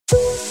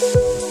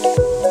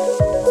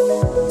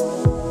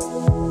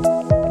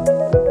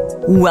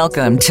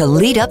Welcome to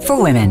Lead Up for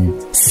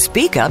Women.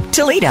 Speak up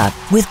to lead up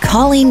with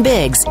Colleen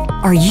Biggs.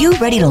 Are you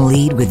ready to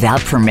lead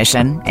without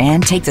permission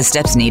and take the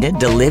steps needed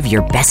to live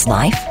your best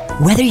life?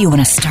 Whether you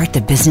want to start the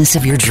business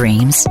of your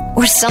dreams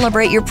or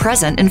celebrate your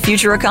present and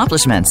future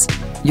accomplishments,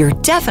 you're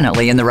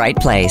definitely in the right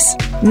place.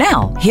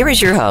 Now, here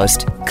is your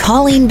host,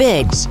 Colleen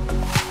Biggs.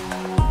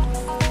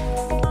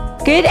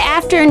 Good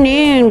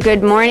afternoon,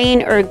 good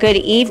morning, or good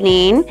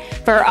evening.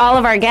 For all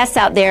of our guests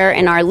out there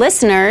and our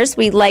listeners,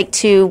 we'd like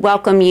to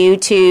welcome you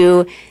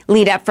to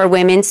Lead Up for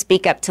Women,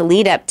 Speak Up to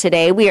Lead Up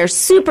today. We are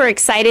super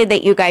excited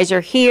that you guys are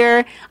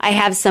here. I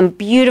have some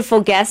beautiful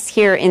guests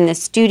here in the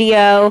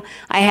studio.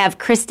 I have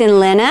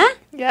Kristen Lena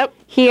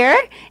here,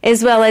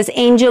 as well as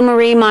Angel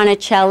Marie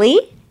Monticelli.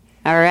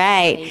 All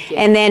right.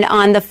 And then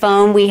on the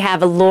phone, we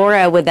have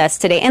Laura with us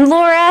today. And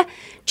Laura,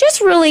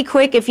 just really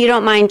quick, if you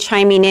don't mind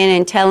chiming in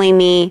and telling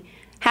me,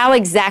 how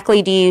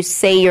exactly do you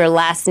say your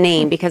last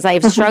name? Because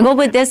I've struggled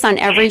with this on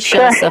every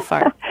show so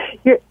far.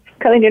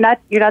 Colleen, you're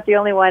not the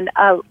only one.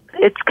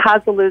 It's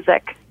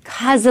Kozelouzek.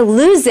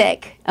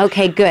 Kozelouzek.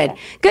 Okay, good.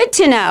 Good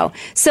to know.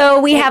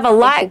 So we have a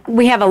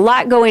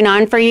lot going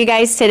on for you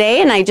guys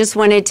today, and I just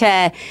wanted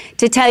to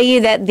tell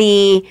you that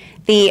the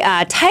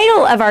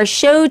title of our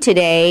show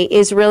today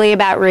is really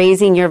about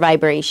raising your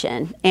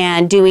vibration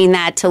and doing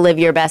that to live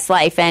your best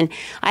life. And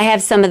I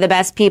have some of the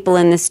best people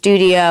in the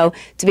studio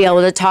to be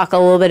able to talk a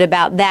little bit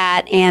about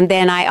that. And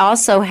then I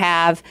also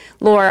have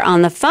Laura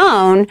on the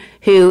phone,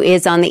 who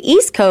is on the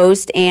East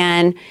Coast,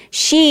 and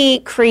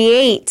she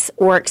creates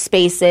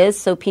workspaces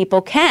so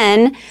people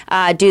can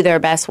do their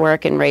best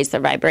work and raise their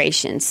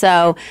vibration.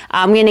 So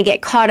I'm going to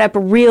get caught up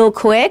real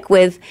quick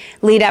with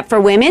Lead Up for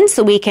Women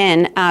so we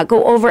can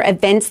go over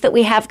events that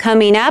we have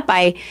coming up.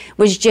 I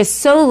was just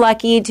so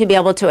lucky to be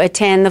able to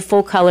attend the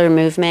Full Color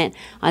Movement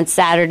on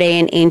Saturday,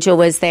 and Angel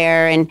was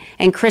there, and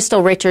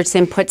Crystal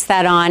Richardson puts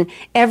that on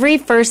every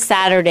first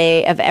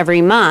Saturday of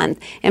every month.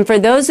 And for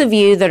those of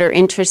you that are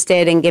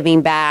interested in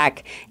giving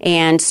back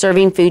and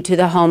serving food to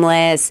the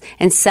homeless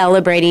and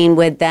celebrating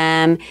with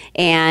them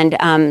and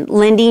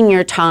lending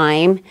your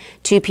time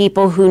to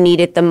people who need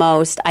it the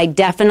most, I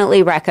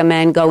definitely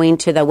recommend going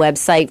to the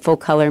website Full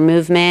Color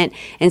Movement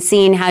and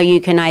seeing how you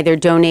can either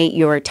donate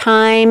your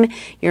time,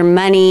 your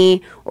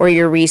money, or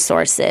your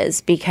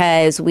resources,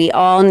 because we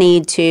all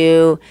need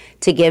to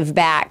give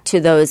back to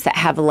those that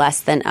have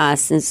less than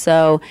us. And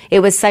so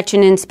it was such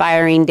an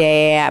inspiring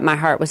day. My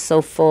heart was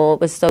so full.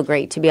 It was so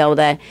great to be able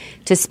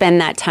to spend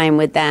that time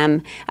with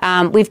them.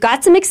 We've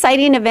got some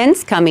exciting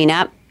events coming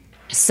up.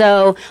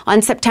 So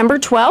on September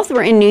 12th,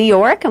 we're in New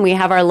York, and we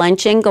have our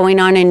luncheon going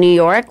on in New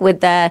York with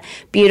the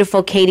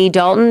beautiful Katie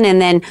Dalton.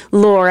 And then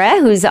Laura,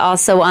 who's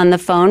also on the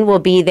phone, will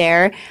be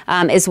there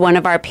as one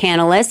of our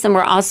panelists. And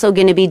we're also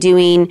going to be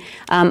doing,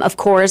 of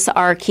course,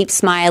 our Keep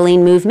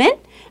Smiling movement,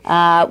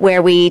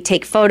 where we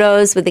take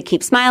photos with the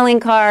Keep Smiling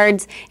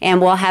cards,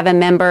 and we'll have a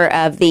member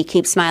of the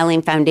Keep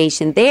Smiling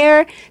Foundation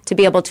there to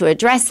be able to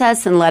address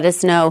us and let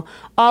us know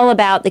all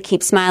about the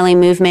Keep Smiling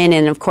movement.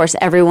 And of course,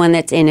 everyone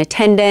that's in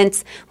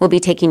attendance will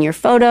be taking your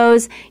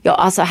photos. You'll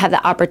also have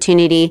the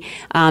opportunity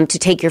to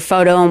take your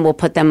photo, and we'll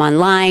put them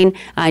online.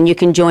 And you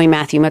can join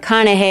Matthew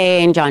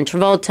McConaughey and John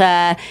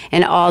Travolta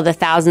and all the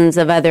thousands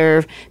of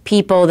other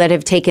people that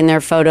have taken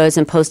their photos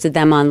and posted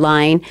them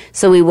online.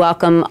 So we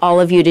welcome all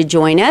of you to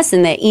join us.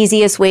 And the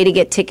easiest way to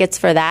get tickets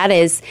for that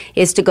is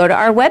to go to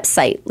our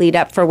website,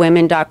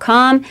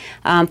 leadupforwomen.com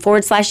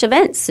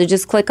 /events. So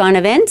just click on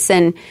events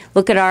and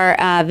look at our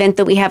event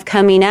that we have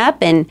coming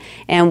up, and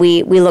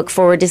we look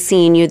forward to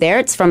seeing you there.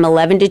 It's from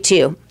 11 to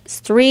 2. It's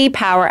 3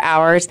 power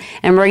hours,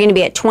 and we're going to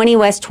be at 20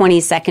 West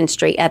 22nd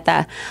Street at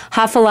the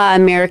Hafala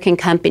American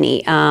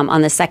Company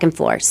on the second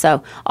floor.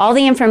 So all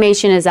the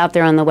information is out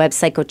there on the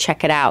website. Go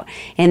check it out.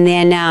 And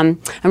then I'm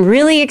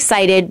really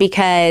excited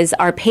because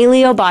our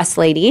paleo boss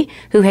lady,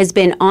 who has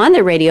been on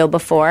the radio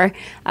before,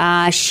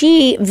 her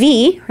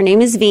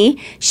name is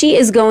V, she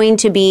is going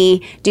to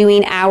be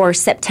doing our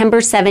September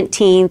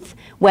 17th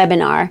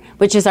webinar,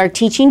 which is our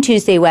Teaching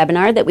Tuesday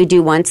webinar that we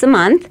do once a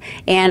month.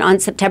 And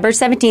on September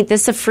 17th,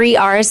 this is a free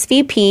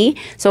RSVP,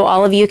 so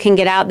all of you can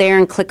get out there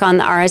and click on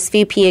the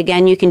RSVP.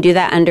 Again, you can do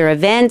that under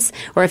events,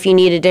 or if you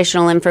need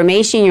additional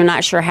information, you're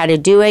not sure how to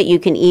do it, you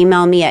can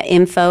email me at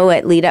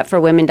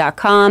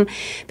info@leadupforwomen.com.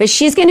 But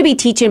she's going to be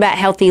teaching about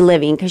healthy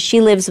living because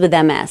she lives with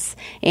MS,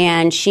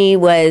 and she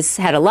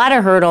had a lot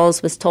of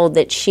hurdles, was told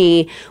that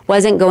she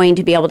wasn't going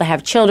to be able to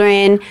have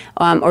children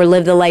or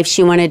live the life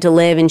she wanted to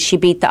live, and she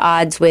beat the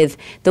odds with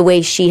the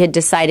way she had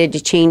decided to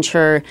change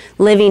her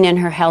living and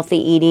her healthy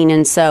eating.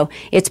 And so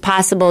it's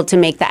possible to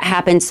make that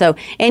happen. So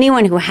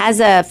anyone who has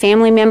a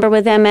family member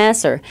with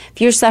MS, or if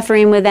you're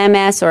suffering with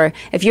MS, or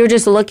if you're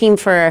just looking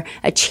for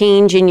a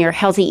change in your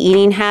healthy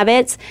eating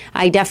habits,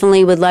 I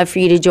definitely would love for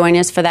you to join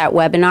us for that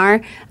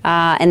webinar.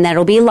 And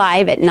that'll be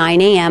live at 9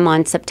 a.m.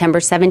 on September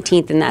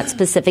 17th in that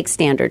Pacific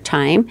Standard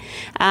Time.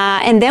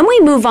 And then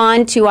we move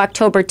on to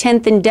October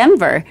 10th in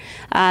Denver.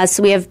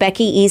 So we have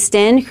Becky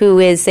Easton, who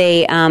is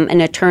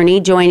an attorney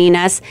joining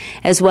us,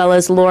 as well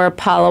as Laura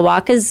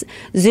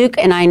Kozelouzek,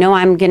 and I know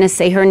I'm going to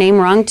say her name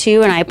wrong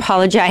too, and I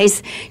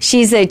apologize.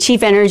 She's a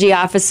Chief Energy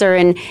Officer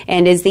and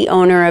is the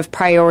owner of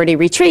Priority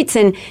Retreats,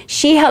 and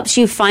she helps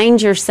you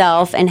find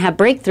yourself and have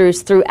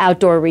breakthroughs through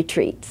outdoor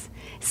retreats.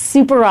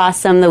 Super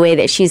awesome the way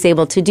that she's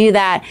able to do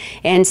that.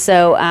 And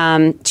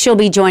so she'll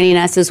be joining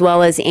us, as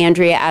well as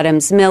Andrea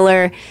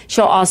Adams-Miller.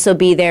 She'll also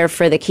be there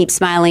for the Keep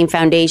Smiling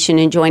Foundation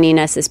and joining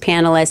us as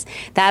panelists.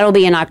 That'll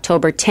be on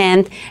October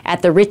 10th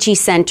at the Ritchie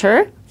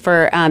Center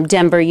for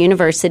Denver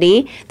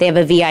University. They have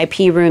a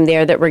VIP room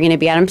there that we're going to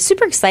be at. I'm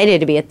super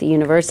excited to be at the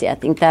university. I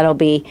think that'll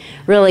be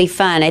really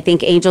fun. I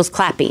think Angel's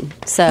clapping.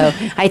 So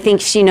I think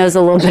she knows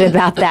a little bit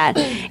about that.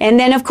 And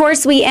then, of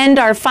course, we end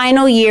our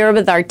final year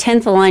with our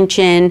 10th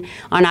luncheon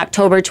on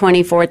October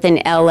 24th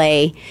in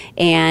LA.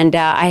 And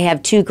I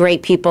have two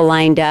great people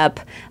lined up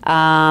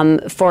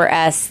for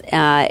us.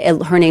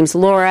 Her name's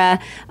Laura,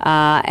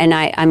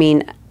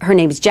 and her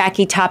name's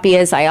Jackie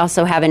Tapias. I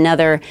also have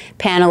another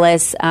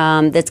panelist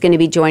that's going to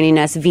be joining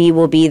us. V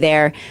will be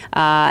there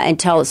and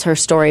tell us her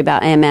story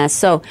about MS.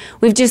 So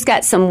we've just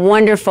got some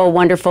wonderful,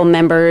 wonderful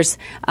members,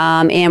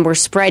 and we're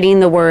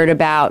spreading the word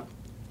about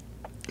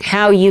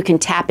how you can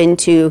tap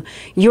into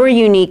your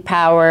unique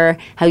power,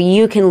 how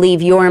you can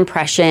leave your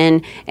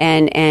impression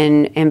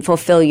and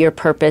fulfill your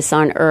purpose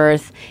on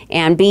earth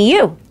and be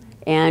you.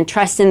 And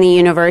trust in the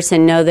universe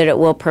and know that it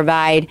will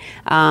provide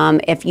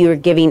if you're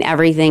giving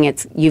everything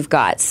you've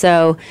got.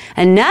 So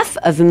enough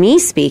of me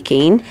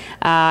speaking.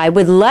 I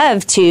would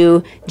love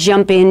to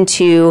jump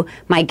into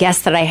my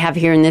guest that I have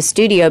here in the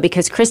studio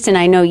because, Kristen,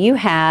 I know you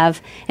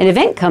have an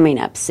event coming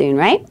up soon,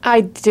 right?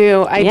 I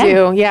do.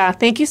 Yeah.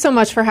 Thank you so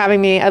much for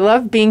having me. I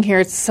love being here.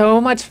 It's so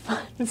much fun.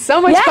 It's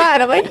so much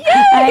fun. I'm like,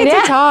 I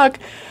get to talk.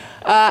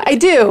 I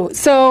do.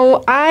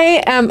 So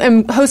I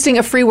am hosting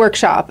a free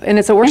workshop, and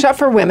it's a workshop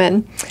for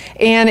women,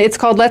 and it's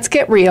called Let's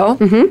Get Real,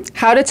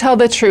 How to Tell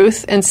the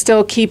Truth and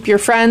Still Keep Your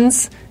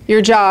Friends,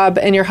 Your Job,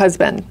 and Your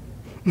Husband.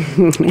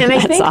 And I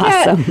think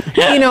awesome.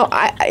 That,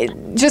 I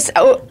just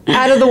out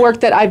of the work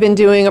that I've been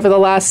doing over the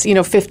last,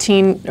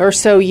 15 or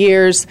so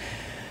years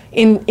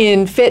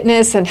in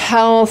fitness and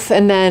health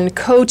and then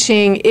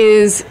coaching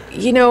is,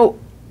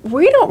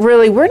 we're not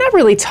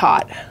really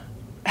taught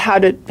how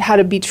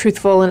to be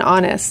truthful and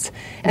honest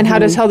and how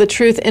to tell the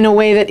truth in a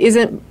way that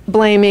isn't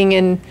blaming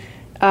and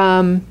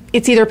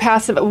it's either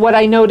passive. What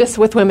I notice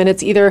with women,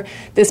 it's either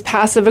this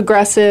passive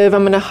aggressive,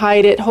 I'm going to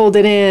hide it, hold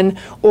it in,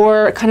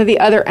 or kind of the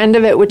other end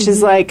of it, which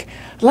is like,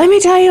 let me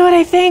tell you what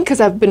I think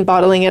because I've been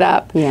bottling it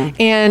up. Yeah.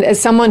 And as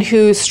someone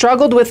who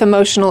struggled with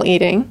emotional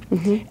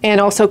eating and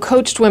also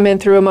coached women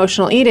through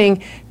emotional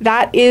eating,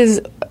 that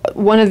is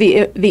one of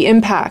the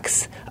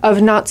impacts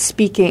of not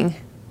speaking,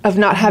 of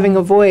not having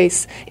a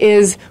voice,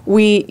 is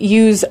we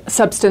use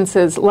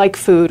substances like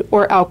food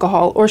or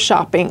alcohol or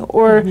shopping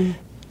or,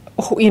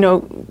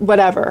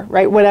 whatever,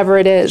 right? Whatever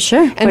it is. Sure,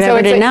 and whatever so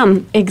it's to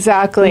numb.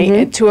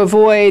 Exactly, to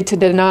avoid, to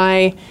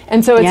deny.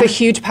 And so it's a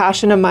huge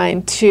passion of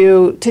mine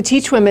to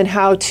teach women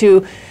how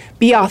to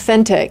be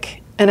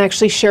authentic and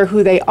actually share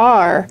who they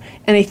are.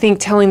 And I think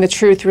telling the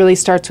truth really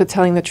starts with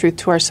telling the truth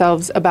to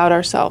ourselves about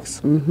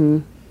ourselves.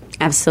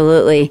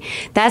 Absolutely.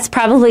 That's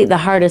probably the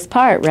hardest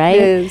part, right?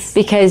 It is.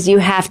 Because you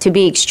have to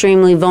be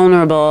extremely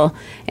vulnerable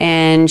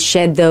and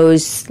shed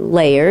those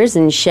layers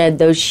and shed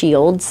those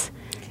shields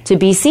to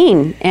be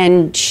seen.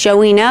 And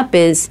showing up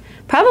is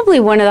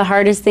probably one of the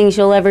hardest things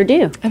you'll ever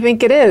do. I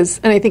think it is.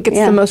 And I think it's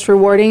the most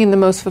rewarding and the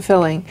most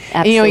fulfilling.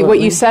 Absolutely. And,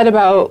 what you said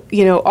about,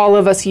 all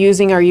of us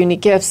using our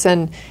unique gifts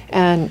and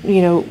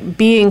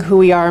being who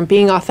we are and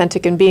being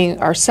authentic and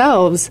being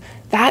ourselves,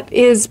 that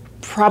is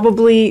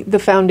probably the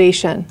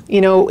foundation.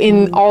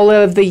 In all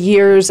of the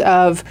years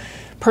of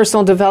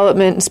personal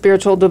development and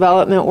spiritual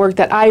development work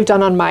that I've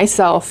done on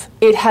myself,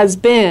 it has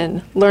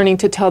been learning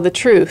to tell the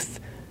truth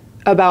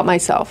about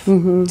myself,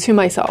 to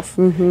myself.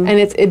 And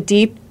it's a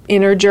deep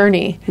inner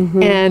journey,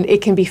 and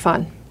it can be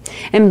fun.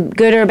 And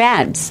good or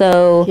bad.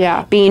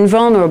 So being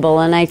vulnerable.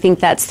 And I think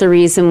that's the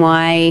reason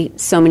why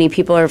so many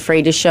people are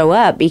afraid to show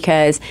up,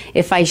 because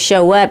if I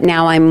show up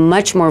now, I'm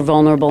much more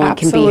vulnerable and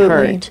can be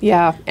hurt.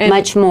 Yeah. And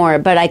much more.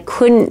 But I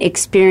couldn't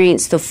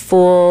experience the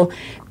full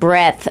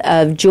breadth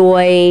of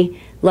joy,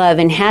 love,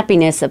 and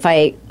happiness if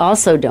I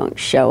also don't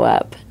show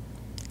up.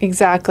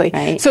 Exactly.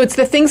 Right. So it's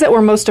the things that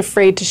we're most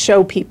afraid to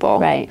show people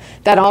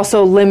that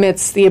also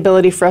limits the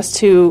ability for us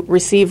to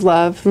receive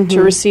love,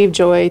 to receive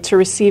joy, to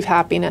receive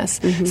happiness.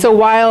 So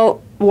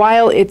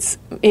while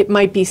it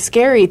might be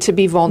scary to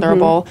be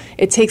vulnerable,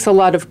 it takes a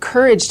lot of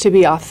courage to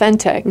be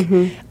authentic.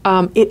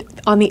 It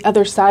on the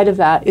other side of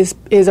that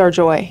is our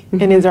joy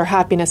and is our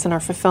happiness and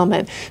our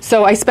fulfillment.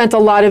 So I spent a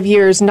lot of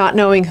years not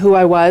knowing who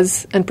I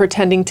was and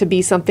pretending to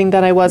be something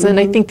that I wasn't.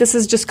 I think this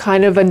is just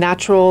kind of a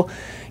natural,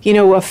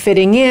 of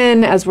fitting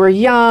in as we're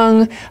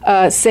young,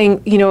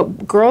 saying,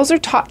 girls are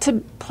taught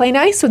to play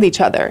nice with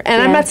each other.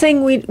 And I'm not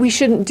saying we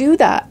shouldn't do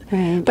that.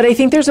 Right. But I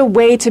think there's a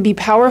way to be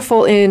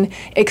powerful in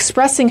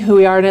expressing who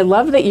we are. And I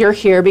love that you're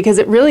here because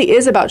it really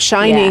is about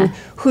shining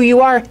who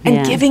you are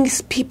and giving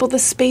people the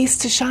space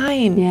to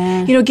shine.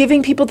 Yeah.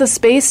 Giving people the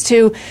space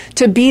to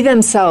be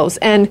themselves.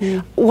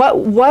 And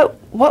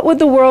what would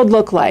the world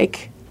look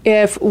like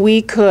if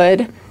we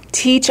could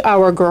teach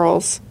our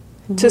girls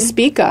to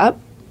speak up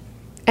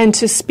and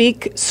to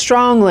speak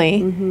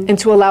strongly and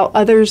to allow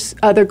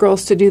other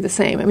girls to do the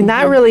same? I mean,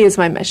 that really is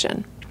my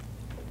mission.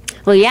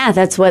 Well, yeah,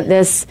 that's what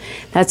this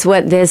show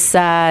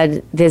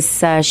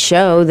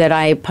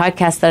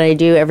podcast that I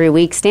do every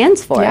week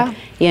stands for. Yeah.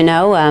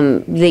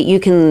 That you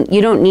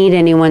don't need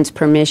anyone's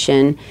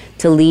permission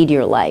to lead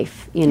your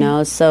life.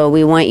 So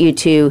we want you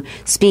to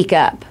speak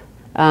up.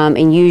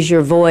 And use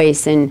your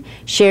voice and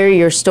share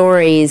your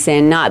stories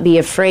and not be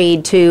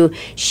afraid to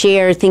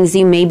share things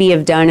you maybe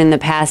have done in the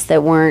past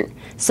that weren't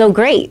so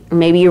great.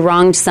 Maybe you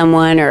wronged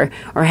someone or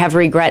have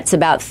regrets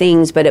about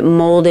things, but it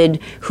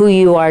molded who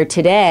you are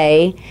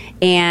today.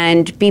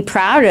 And be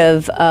proud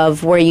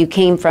of where you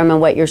came from and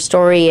what your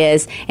story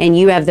is, and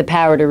you have the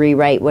power to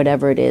rewrite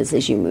whatever it is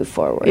as you move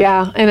forward.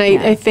 Yeah, and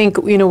I think,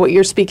 what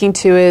you're speaking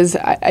to is,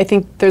 I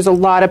think there's a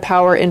lot of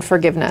power in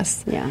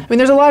forgiveness. Yeah. I mean,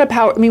 there's a lot of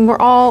power. I mean,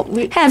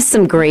 we have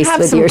some grace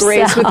have with some yourself.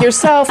 grace with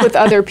yourself, with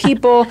other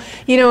people,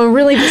 and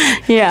really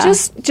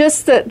just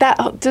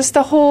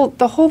the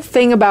whole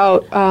thing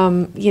about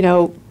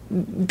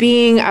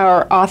being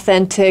our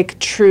authentic,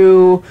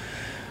 true,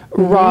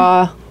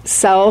 raw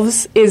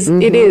selves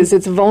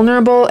it's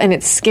vulnerable and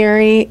it's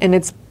scary and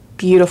it's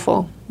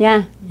beautiful.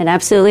 Yeah, it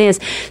absolutely is.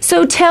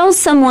 So tell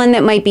someone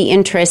that might be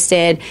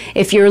interested,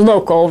 if you're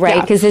local, right?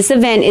 Because this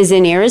event is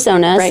in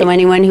Arizona, so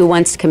anyone who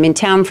wants to come in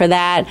town for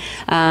that.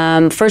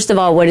 First of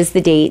all, what is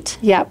the date?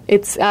 Yeah,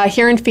 it's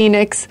here in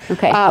Phoenix.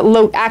 Okay.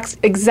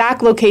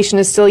 Exact location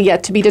is still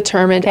yet to be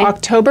determined. Okay.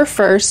 October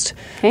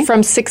 1st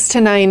from 6 to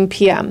 9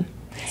 p.m.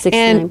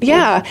 And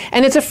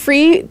it's a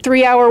free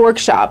 3-hour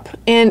workshop,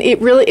 and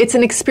it's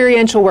an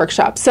experiential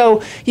workshop.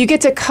 So you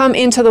get to come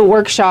into the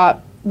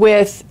workshop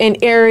with an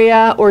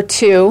area or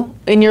two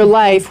in your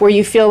life where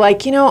you feel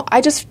like,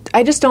 I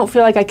just don't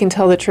feel like I can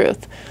tell the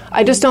truth.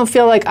 I just don't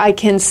feel like I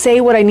can say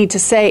what I need to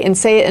say and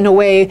say it in a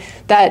way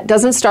that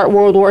doesn't start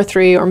World War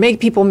III or make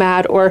people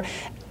mad or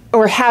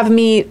have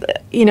me,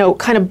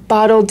 kind of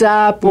bottled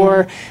up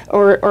or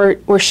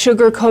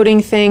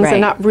sugarcoating things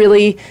and not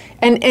really,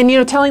 and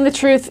telling the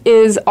truth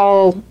is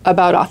all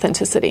about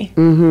authenticity,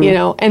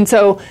 and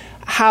so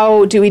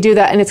how do we do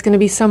that? And it's going to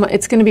be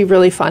it's going to be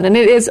really fun, and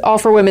it is all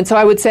for women. So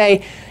I would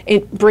say,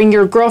 bring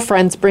your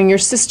girlfriends, bring your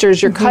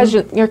sisters, your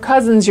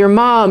cousins, your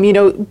mom.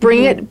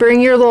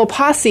 Bring your little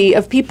posse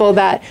of people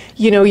that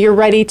you're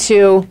ready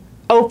to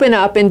open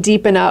up and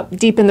deepen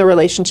the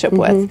relationship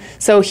with.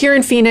 So here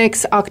in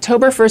Phoenix,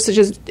 October 1st, which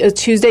is a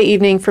Tuesday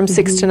evening from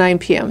 6 to 9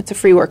 p.m. It's a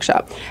free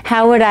workshop.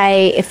 How would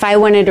if I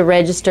wanted to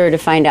register to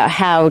find out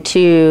how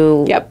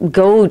to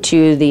go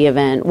to the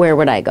event, where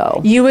would I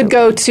go? You would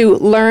go to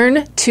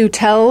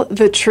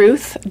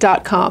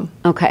learntotellthetruth.com.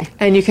 Okay.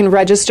 And you can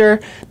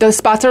register. Those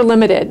spots are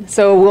limited,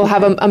 so we'll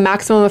have a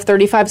maximum of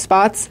 35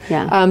 spots.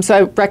 Yeah. So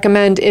I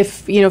recommend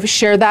if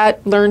share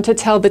that,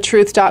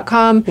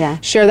 learntotellthetruth.com. Yeah.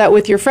 Share that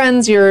with your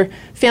friends, your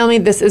family.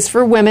 This is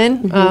for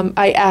women.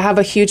 I have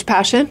a huge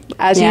passion,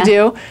 as you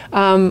do,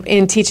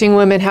 in teaching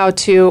women how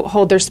to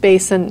hold their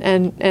space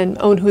and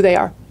own who they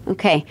are.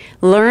 Okay,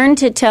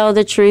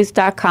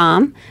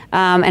 learntotellthetruth.com.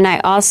 And I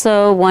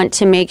also want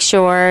to make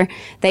sure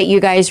that you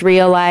guys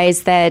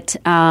realize that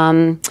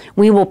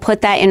we will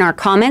put that in our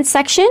comments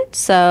section.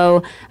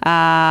 So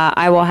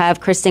I will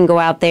have Kristen go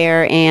out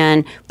there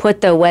and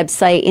put the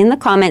website in the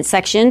comments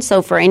section.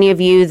 So for any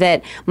of you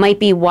that might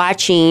be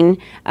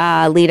watching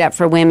Lead Up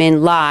for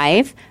Women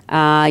live,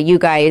 you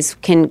guys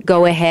can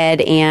go ahead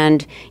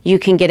and you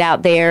can get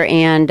out there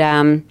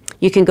and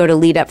you can go to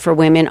Lead Up for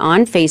Women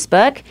on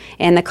Facebook,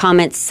 and the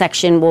comments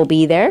section will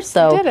be there.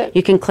 So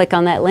you can click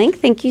on that link.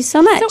 Thank you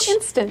so much. So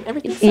instant.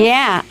 Everything's so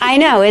I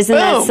know. Isn't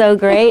that so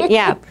great?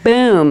 Yeah,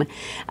 boom.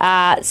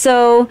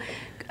 So,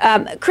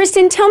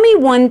 Kristen, tell me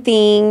one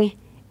thing.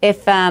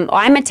 If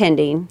I'm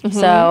attending,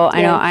 so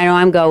I know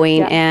I'm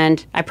going,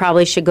 and I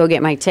probably should go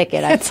get my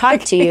ticket. I've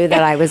talked to you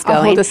that I was going.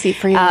 I'll hold a seat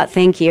for you.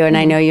 Thank you, and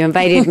I know you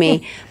invited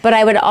me. But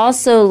I would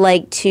also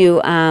like to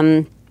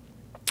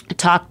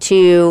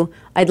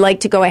I'd like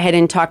to go ahead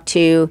and talk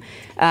to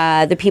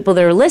the people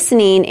that are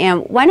listening,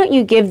 and why don't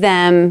you give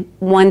them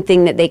one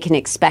thing that they can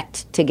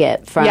expect to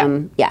get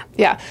from?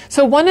 Yeah.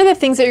 So one of the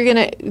things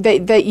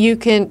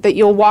that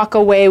you'll walk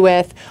away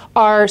with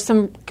are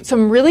some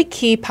really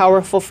key,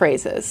 powerful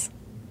phrases.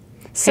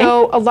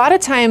 So a lot of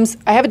times,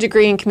 I have a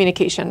degree in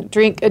communication,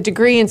 a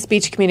degree in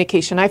speech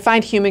communication. I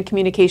find human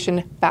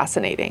communication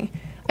fascinating.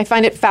 I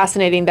find it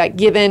fascinating that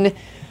given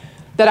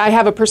that I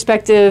have a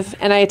perspective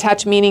and I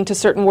attach meaning to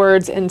certain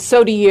words, and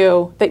so do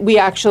you, that we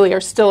actually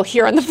are still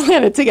here on the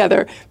planet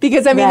together.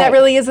 Because, I mean, that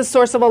really is a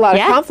source of a lot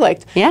of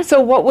conflict. Yeah. So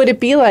what would it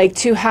be like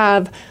to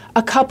have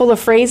a couple of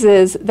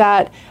phrases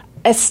that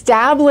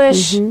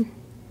establish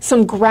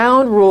some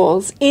ground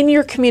rules in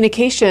your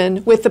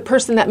communication with the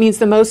person that means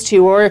the most to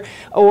you,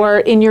 or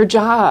in your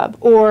job,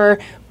 or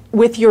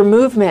with your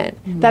movement,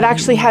 that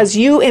actually has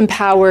you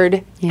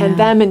empowered and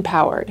them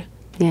empowered?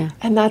 Yeah.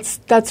 And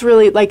that's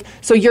really like,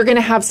 so you're going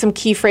to have some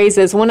key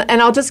phrases. And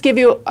I'll just give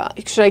you,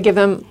 should I give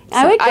them?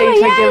 I would go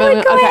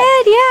ahead.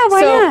 Yeah,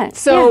 why not?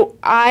 So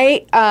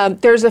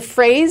there's a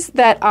phrase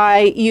that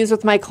I use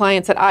with my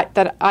clients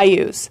that I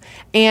use.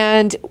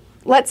 And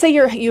let's say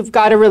you've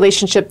got a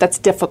relationship that's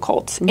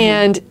difficult.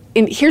 And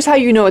here's how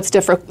you know it's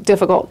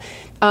difficult.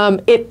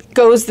 It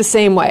goes the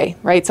same way,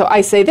 right? So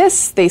I say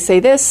this, they say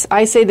this,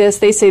 I say this,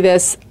 they say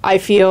this, I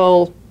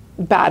feel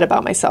bad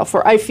about myself,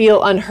 or I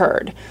feel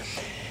unheard.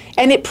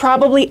 And it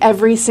probably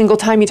every single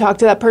time you talk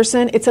to that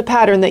person, it's a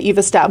pattern that you've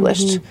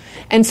established.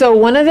 And so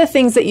one of the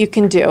things that you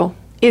can do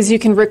is you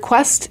can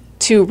request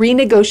to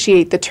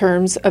renegotiate the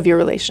terms of your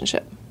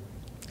relationship.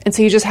 And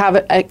so you just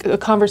have a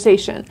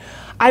conversation.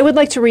 I would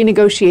like to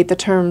renegotiate the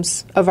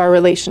terms of our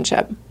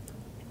relationship.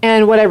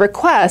 And what I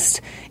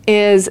request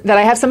is that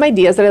I have some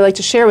ideas that I'd like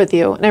to share with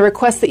you. And I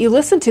request that you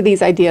listen to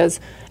these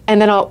ideas. And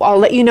then I'll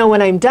let you know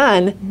when I'm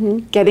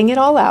done getting it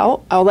all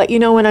out. I'll let you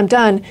know when I'm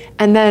done.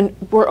 And then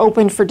we're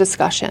open for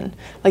discussion.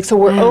 Like, so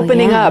we're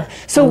opening up.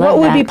 So what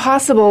would be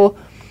possible?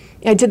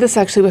 I did this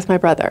actually with my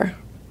brother.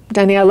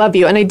 Danny, I love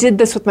you. And I did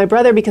this with my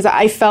brother because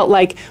I felt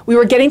like we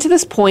were getting to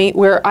this point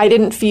where I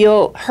didn't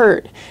feel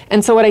heard.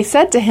 And so what I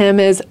said to him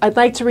is, I'd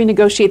like to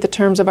renegotiate the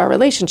terms of our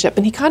relationship.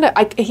 And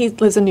he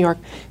lives in New York.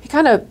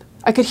 I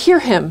could hear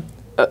him.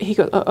 He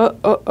goes,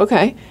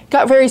 okay.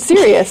 Got very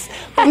serious.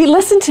 But he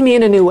listened to me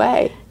in a new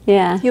way.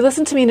 Yeah. He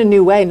listened to me in a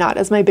new way, not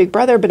as my big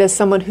brother, but as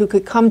someone who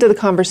could come to the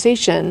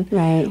conversation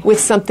with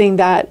something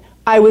that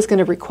I was going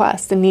to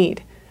request and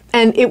need.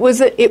 And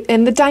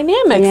and the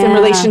dynamics in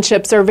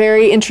relationships are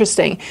very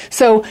interesting.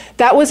 So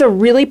that was a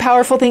really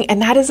powerful thing,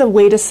 and that is a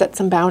way to set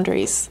some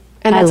boundaries.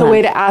 And that's a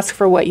way to ask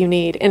for what you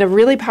need in a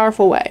really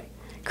powerful way.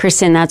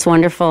 Kristen, that's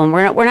wonderful. And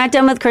we're not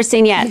done with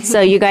Kristen yet. So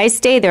you guys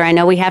stay there. I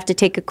know we have to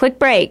take a quick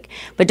break,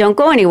 but don't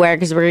go anywhere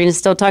because we're going to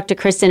still talk to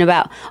Kristen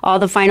about all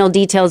the final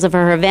details of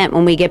her event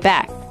when we get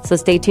back. So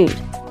stay tuned.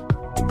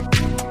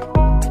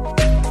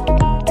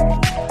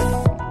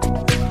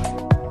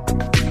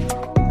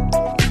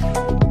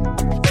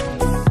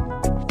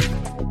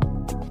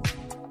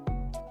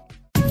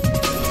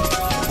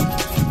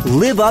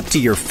 Live up to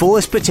your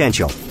fullest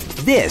potential.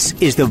 This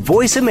is the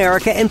Voice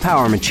America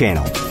Empowerment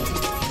Channel.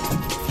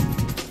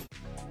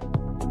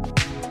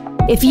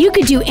 If you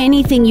could do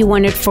anything you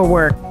wanted for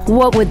work,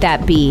 what would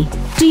that be?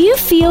 Do you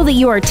feel that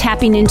you are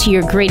tapping into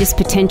your greatest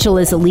potential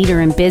as a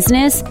leader in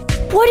business?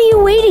 What are you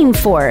waiting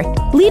for?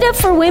 Lead Up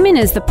for Women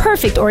is the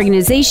perfect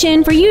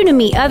organization for you to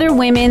meet other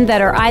women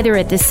that are either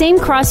at the same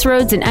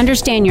crossroads and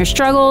understand your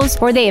struggles,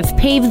 or they have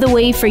paved the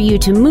way for you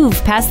to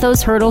move past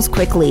those hurdles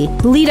quickly.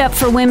 Lead Up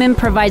for Women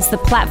provides the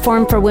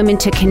platform for women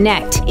to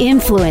connect,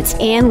 influence,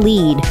 and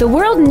lead. The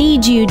world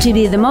needs you to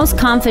be the most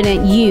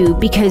confident you,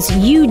 because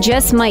you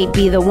just might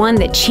be the one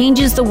that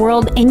changes the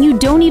world and you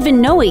don't even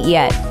know it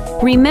yet.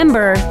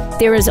 Remember,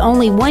 there is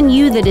only one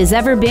you that has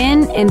ever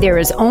been, and there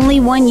is only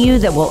one you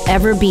that will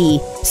ever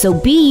be. So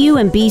be you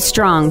and be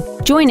strong.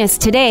 Join us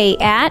today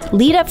at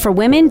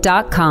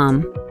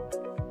leadupforwomen.com.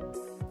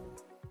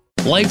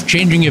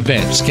 Life-changing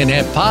events can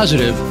have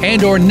positive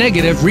and or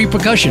negative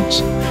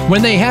repercussions.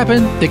 When they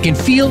happen, they can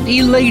feel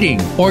elating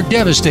or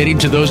devastating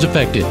to those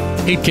affected.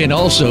 It can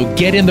also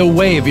get in the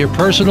way of your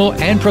personal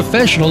and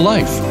professional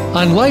life.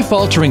 On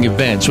Life-Altering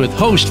Events with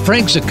host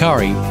Frank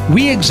Zaccari,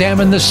 we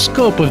examine the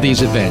scope of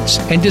these events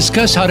and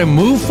discuss how to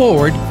move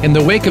forward in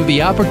the wake of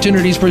the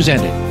opportunities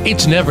presented.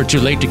 It's never too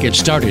late to get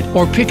started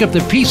or pick up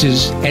the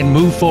pieces and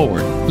move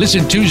forward.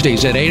 Listen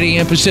Tuesdays at 8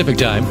 a.m. Pacific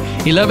Time,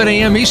 11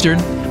 a.m. Eastern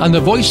on the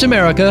Voice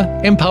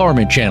America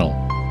Empowerment Channel.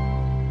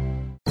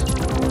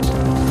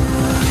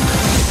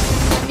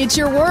 It's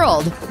your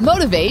world.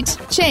 Motivate,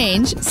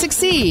 change,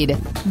 succeed.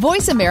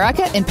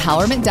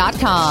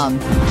 VoiceAmericaEmpowerment.com.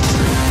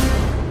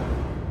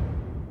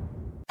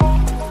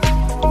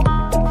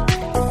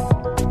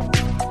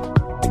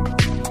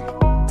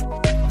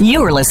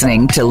 You are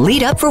listening to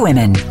Lead Up for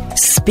Women.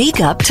 Speak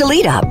up to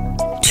lead up.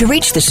 To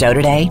reach the show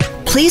today,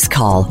 please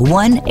call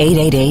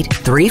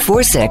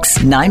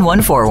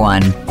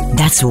 1-888-346-9141.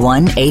 That's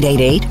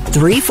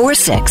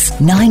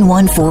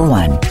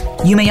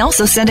 1-888-346-9141. You may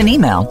also send an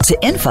email to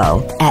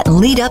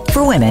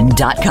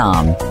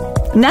info@leadupforwomen.com.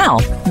 Now,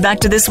 back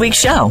to this week's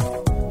show.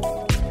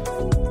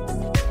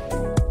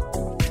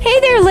 Hey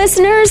there,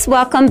 listeners.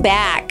 Welcome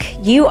back.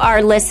 You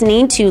are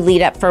listening to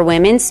Lead Up for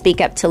Women, Speak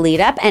Up to Lead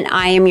Up, and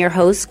I am your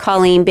host,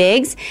 Colleen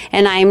Biggs,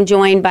 and I am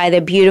joined by the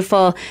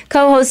beautiful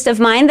co-host of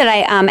mine that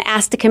I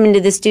asked to come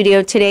into the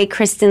studio today,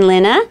 Kristen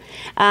Lena.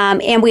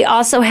 And we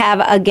also have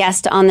a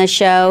guest on the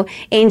show,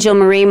 Angel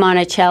Marie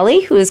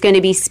Monticelli, who is going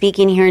to be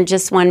speaking here in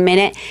just 1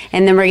 minute,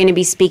 and then we're going to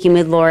be speaking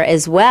with Laura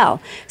as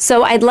well.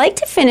 So I'd like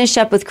to finish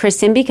up with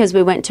Kristen because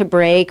we went to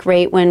break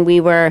right when we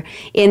were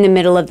in the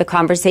middle of the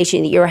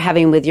conversation that you were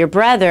having with your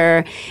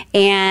brother,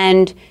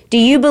 and do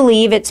you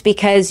believe it's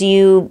because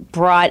you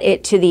brought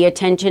it to the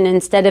attention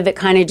instead of it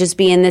kind of just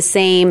being the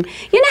same?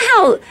 You know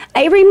how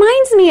it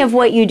reminds me of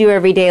what you do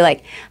every day,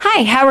 like,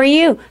 hi, how are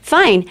you?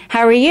 Fine.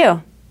 How are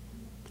you?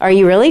 Are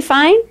you really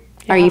fine?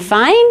 Yeah. Are you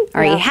fine?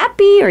 Are you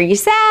happy? Are you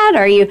sad?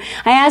 I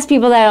ask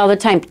people that all the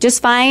time.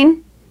 Just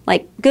fine?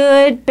 Like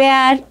good,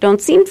 bad,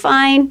 don't seem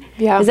fine?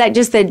 Yeah. Is that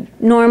just a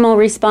normal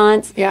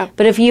response? Yeah.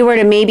 But if you were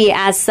to maybe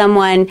ask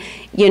someone,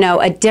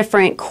 a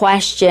different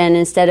question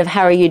instead of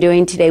how are you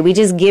doing today, we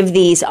just give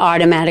these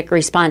automatic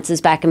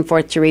responses back and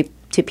forth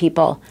to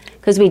people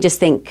because we just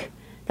think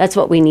that's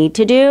what we need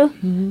to do.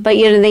 Mm-hmm. But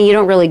then you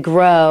don't really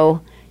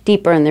grow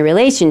deeper in the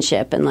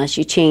relationship unless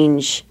you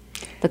change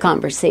the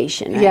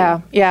conversation,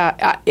 right?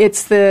 Yeah.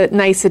 It's the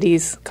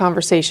niceties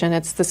conversation.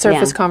 It's the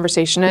surface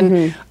conversation.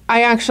 And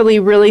I actually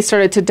really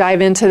started to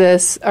dive into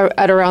this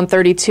at around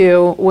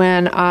 32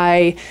 when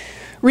I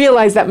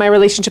realized that my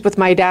relationship with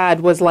my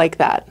dad was like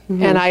that.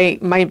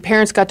 And my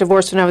parents got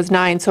divorced when I was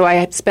 9, so I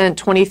had spent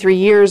 23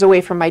 years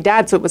away from my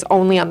dad, so it was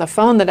only on the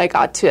phone that I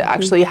got to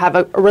actually have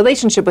a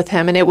relationship with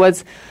him. And it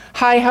was,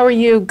 hi, how are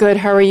you? Good,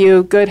 how are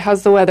you? Good,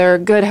 how's the weather?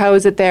 Good, how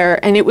is it there?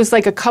 And it was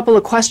like a couple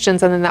of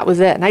questions, and then that was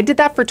it. And I did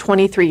that for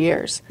 23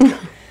 years.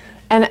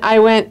 And I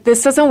went,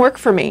 this doesn't work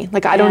for me.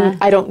 Like, I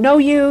don't know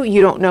you, you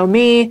don't know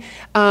me.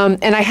 And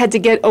we have to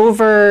get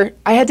over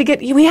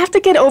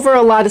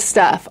a lot of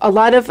stuff, a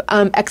lot of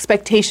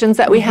expectations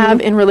that we have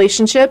in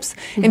relationships.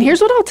 And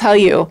here's what I'll tell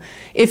you.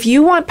 If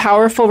you want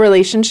powerful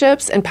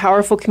relationships and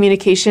powerful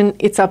communication,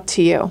 it's up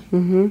to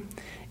you.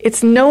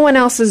 It's no one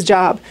else's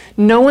job.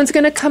 No one's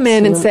going to come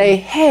in and say,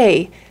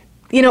 hey,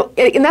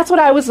 and that's what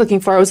I was looking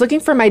for. I was looking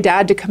for my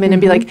dad to come in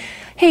and be like,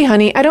 hey,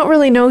 honey, I don't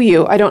really know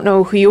you. I don't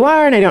know who you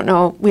are, and I don't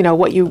know,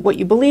 what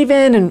you believe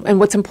in and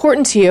what's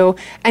important to you.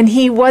 And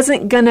he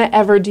wasn't going to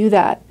ever do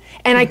that.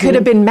 And I could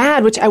have been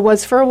mad, which I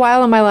was for a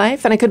while in my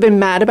life, and I could have been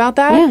mad about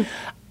that. Yeah.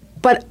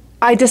 But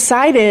I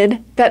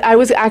decided that I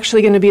was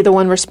actually going to be the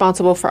one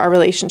responsible for our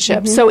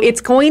relationship. So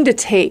it's going to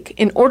take,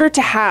 in order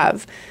to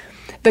have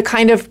the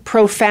kind of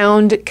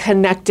profound,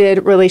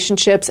 connected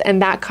relationships and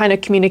that kind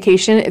of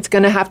communication, it's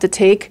going to have to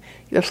take,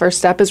 the first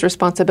step is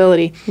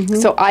responsibility.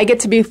 So I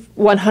get to be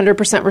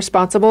 100%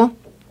 responsible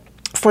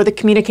for the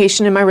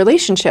communication in my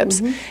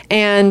relationships.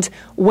 And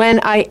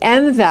when I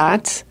end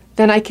that,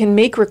 then I can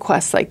make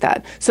requests like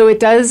that. So it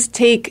does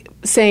take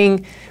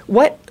saying,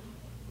 what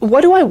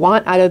do I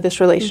want out of this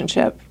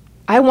relationship?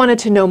 I wanted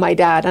to know my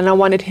dad, and I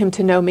wanted him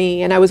to know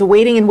me. And I was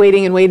waiting and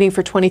waiting and waiting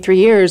for 23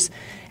 years,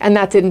 and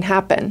that didn't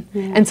happen.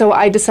 And so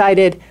I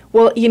decided,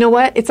 well, you know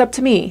what? It's up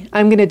to me.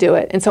 I'm going to do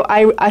it. And so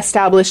I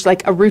established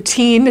like a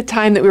routine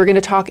time that we were going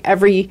to talk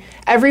every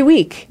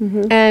week.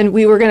 And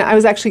I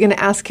was actually going to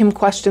ask him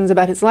questions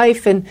about his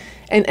life, and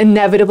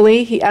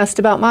inevitably he asked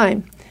about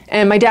mine.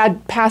 And my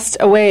dad passed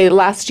away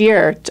last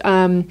year.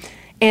 And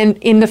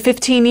in the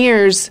 15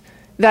 years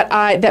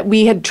that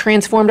we had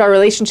transformed our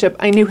relationship,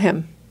 I knew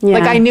him. Yeah.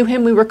 Like I knew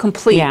him, we were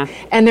complete. Yeah.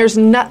 And there's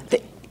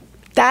nothing,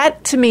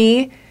 that to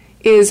me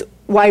is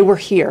why we're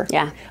here.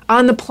 Yeah.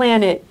 On the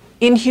planet,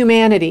 in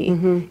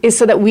humanity, is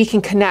so that we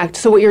can connect.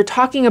 So what you're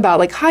talking about,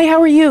 like, hi, how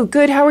are you?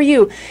 Good, how are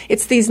you?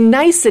 It's these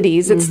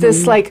niceties. It's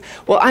this like,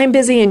 well, I'm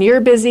busy and you're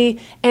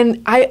busy.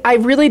 And I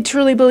really,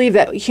 truly believe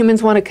that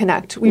humans want to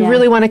connect. We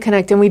really want to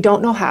connect, and we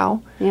don't know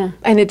how. Yeah.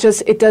 And it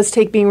does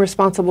take being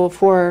responsible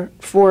for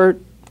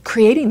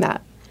creating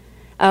that.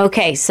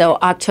 Okay, so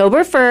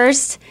October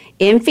 1st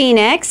in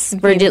Phoenix.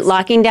 We're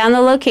locking down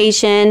the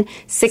location,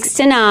 6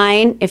 to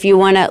 9. If you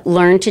want to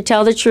learn to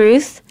tell the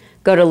truth,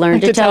 go to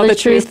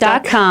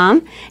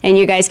learntotellthetruth.com, and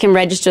you guys can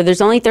register.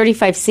 There's only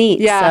 35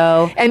 seats. Yeah.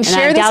 So, and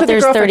I doubt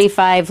there's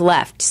 35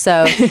 left.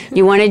 So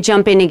you want to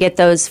jump in and get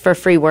those for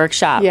free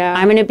workshop. Yeah.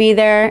 I'm going to be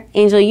there.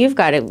 Angel, you've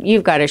got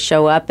to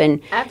show up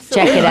and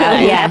check it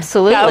out. Yeah,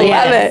 absolutely.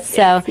 I love it.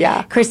 So,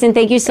 Kristen,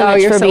 thank you so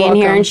much for being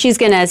here. And she's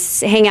going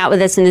to hang out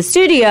with us in the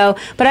studio,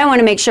 but I want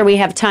to make sure we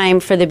have time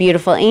for the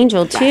beautiful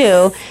Angel,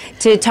 too,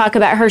 to talk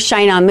about her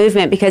Shine On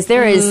movement, because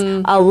there is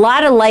a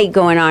lot of light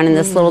going on in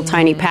this little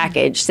tiny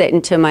package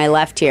sitting to my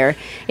left here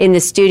in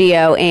the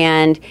studio.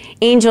 And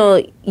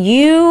Angel,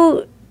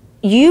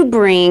 you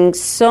bring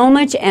so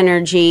much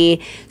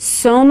energy,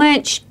 so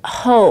much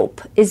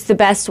hope is the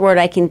best word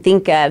I can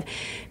think of,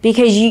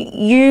 because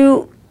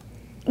you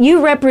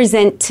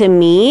represent to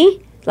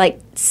me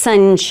like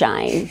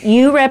sunshine.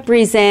 You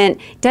represent,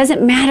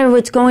 doesn't matter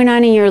what's going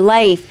on in your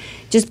life,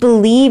 just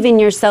believe in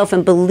yourself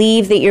and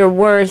believe that you're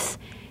worth,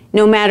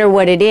 no matter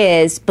what it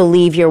is,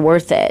 believe you're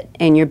worth it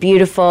and you're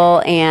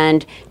beautiful,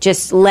 and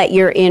just let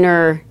your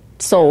inner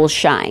soul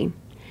shine.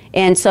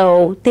 And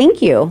so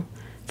thank you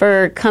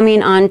for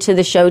coming on to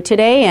the show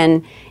today,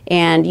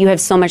 and you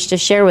have so much to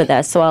share with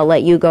us. So I'll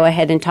let you go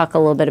ahead and talk a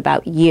little bit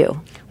about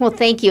you. Well,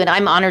 thank you, and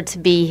I'm honored to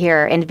be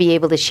here and to be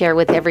able to share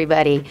with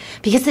everybody,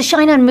 because the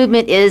Shine On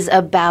movement is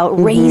about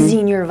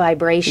raising your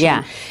vibration.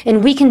 Yeah.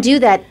 And we can do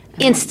that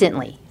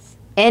instantly.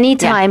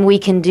 Anytime we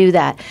can do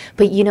that.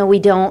 But, we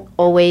don't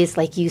always,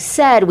 like you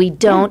said, we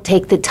don't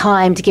take the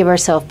time to give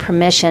ourselves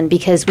permission,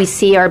 because we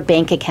see our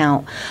bank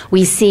account.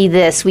 We see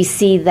this, we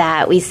see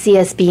that. We see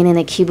us being in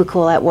a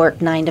cubicle at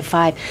work 9 to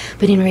 5.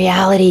 But in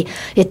reality,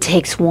 it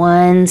takes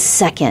 1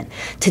 second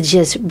to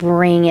just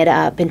bring it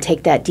up and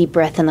take that deep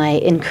breath. And I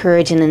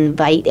encourage and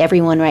invite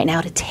everyone right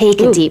now to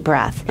take a deep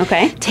breath.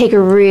 Okay. Take a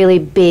really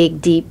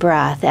big, deep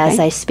breath as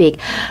I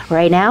speak.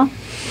 Right now.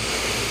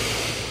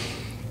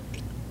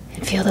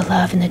 Feel the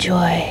love and the joy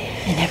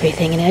and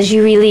everything. And as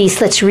you release,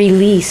 let's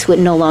release what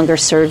no longer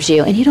serves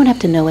you. And you don't have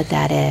to know what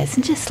that is.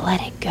 And just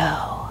let it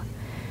go.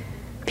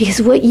 Because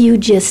what you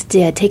just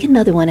did, take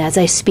another one as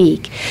I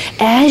speak.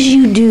 As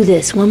you do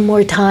this one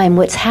more time,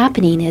 what's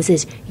happening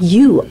is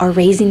you are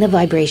raising the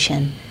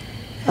vibration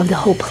of the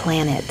whole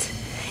planet.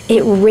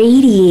 It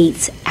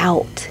radiates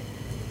out.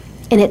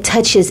 And it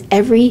touches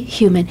every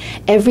human,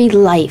 every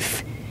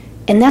life.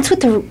 And that's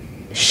what the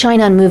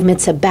Shine On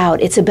movement's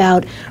about. It's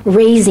about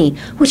raising,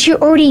 which you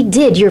already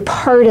did. You're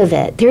part of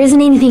it. There isn't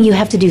anything you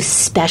have to do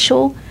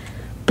special,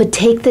 but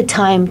take the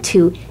time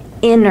to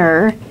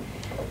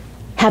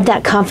have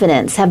that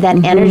confidence, have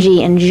that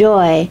energy and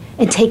joy,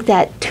 and take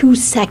that 2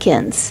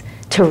 seconds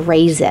to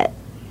raise it.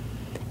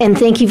 And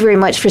thank you very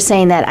much for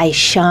saying that I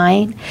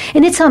shine.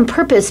 And it's on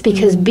purpose,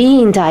 because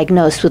being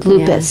diagnosed with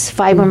lupus,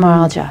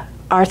 fibromyalgia,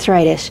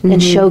 arthritis, and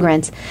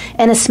Sjogren's,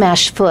 and a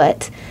smashed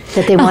foot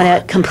that they want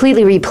to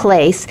completely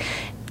replace,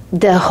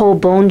 the whole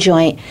bone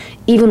joint,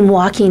 even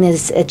walking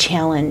is a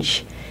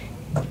challenge.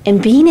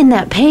 And being in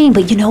that pain,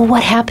 but you know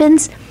what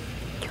happens?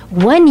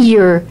 When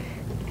you're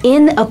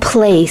in a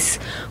place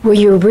where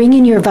you're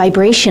bringing your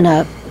vibration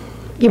up,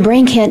 your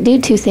brain can't do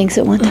 2 things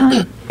at one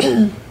time.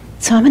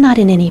 So I'm not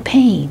in any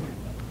pain.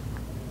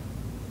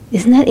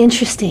 Isn't that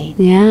interesting?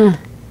 Yeah.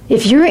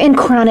 If you're in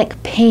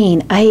chronic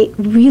pain, I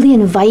really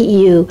invite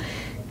you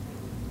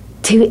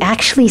to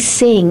actually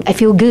sing, I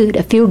feel good,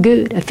 I feel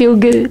good, I feel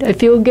good, I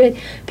feel good,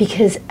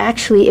 because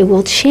actually it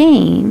will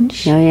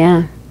change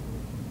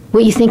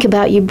what you think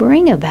about, you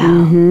bring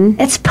about.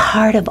 It's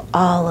part of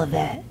all of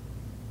it.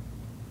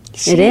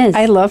 It is.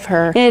 I love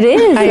her. It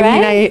is, I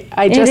right? mean,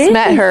 I just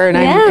met her, and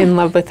I'm in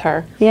love with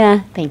her.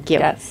 Yeah. Thank you.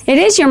 Yes. It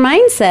is your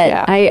mindset.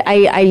 Yeah.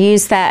 I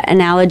use that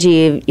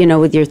analogy,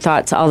 with your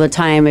thoughts all the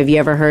time. Have you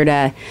ever heard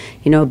a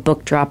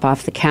book drop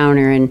off the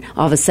counter, and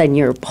all of a sudden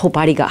your whole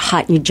body got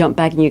hot, and you jumped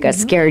back, and you got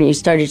scared, and you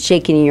started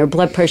shaking, and your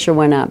blood pressure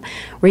went up?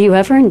 Were you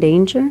ever in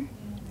danger?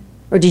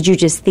 Or did you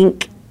just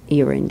think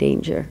you were in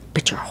danger,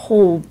 but your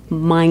whole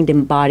mind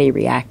and body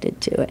reacted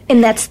to it?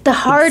 And that's the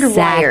hardwire.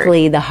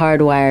 Exactly, the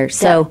hardwire.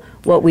 So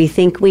what we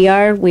think we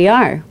are, we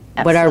are.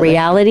 Absolutely. What our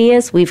reality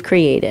is, we've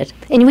created.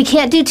 And we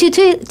can't do two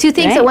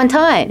things at one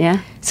time. Yeah.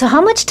 So how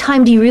much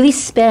time do you really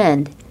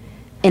spend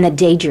in a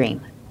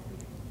daydream?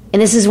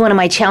 And this is one of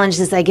my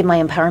challenges I give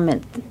my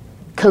empowerment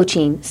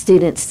coaching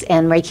students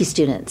and Reiki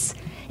students,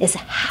 is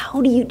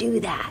how do you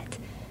do that?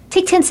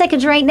 Take 10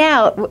 seconds right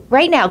now.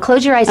 Right now,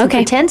 close your eyes for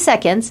 10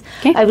 seconds.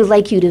 Okay. I would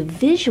like you to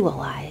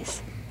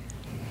visualize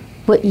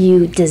what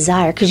you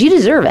desire, because you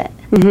deserve it.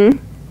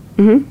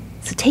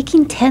 So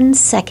taking 10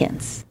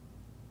 seconds.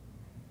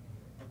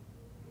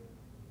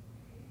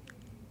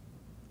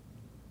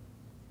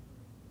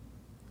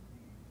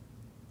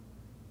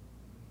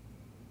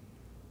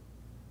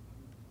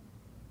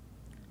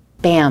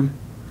 Bam.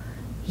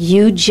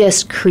 You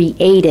just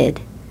created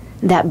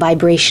that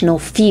vibrational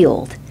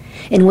field.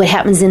 And what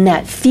happens in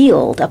that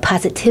field of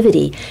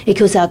positivity, it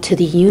goes out to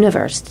the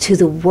universe, to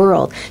the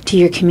world, to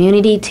your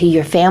community, to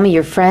your family,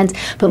 your friends.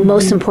 But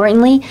most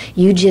importantly,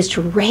 you just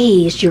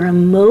raised your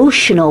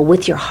emotional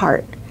with your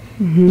heart.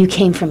 You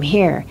came from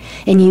here,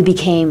 and you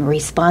became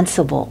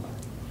responsible.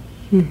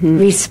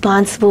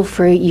 Responsible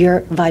for your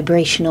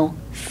vibrational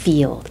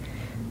field.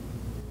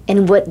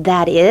 And what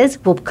that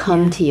is will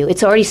come to you.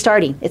 It's already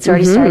starting. It's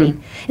already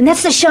starting. And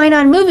that's the Shine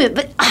On movement.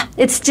 But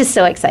it's just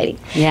so exciting.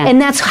 Yeah.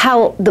 And that's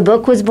how the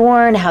book was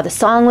born, how the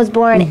song was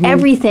born.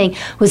 Everything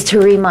was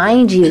to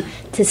remind you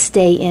to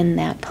stay in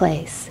that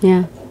place.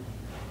 Yeah.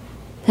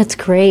 That's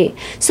great.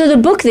 So the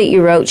book that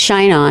you wrote,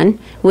 Shine On,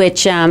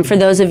 which for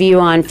those of you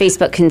on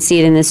Facebook can see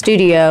it in the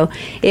studio,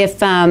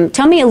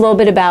 tell me a little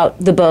bit about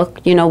the book.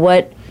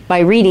 By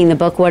reading the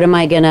book, what am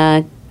I going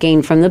to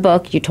gain from the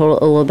book? You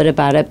told a little bit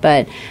about it,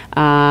 but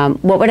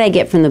what would I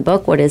get from the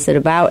book? What is it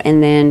about?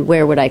 And then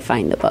where would I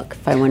find the book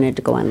if I wanted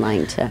to go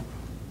online to?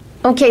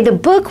 Okay, the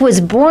book was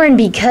born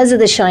because of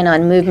the Shine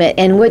On movement,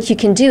 and what you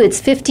can do,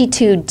 it's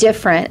 52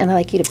 different, and I'd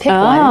like you to pick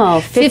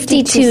one.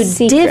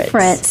 52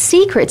 different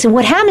secrets. And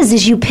what happens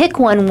is you pick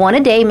one a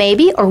day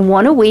maybe, or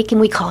one a week,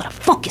 and we call it a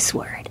focus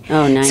word.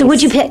 Oh, nice. So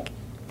what'd you pick?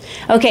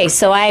 Okay,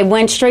 so I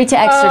went straight to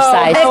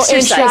exercise.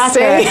 Exercise.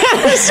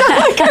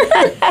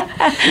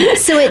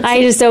 So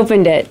I just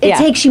opened it. It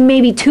takes you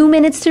maybe 2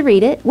 minutes to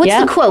read it. What's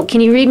the quote?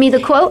 Can you read me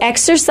the quote?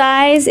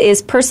 Exercise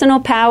is personal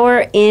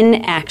power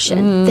in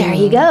action. There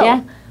you go.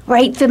 Yeah.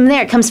 Right from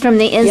there. It comes from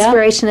the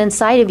inspiration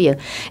inside of you.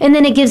 And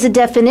then it gives a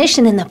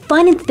definition. And the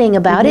fun thing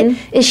about it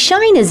is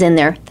Shine is in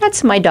there.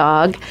 That's my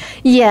dog.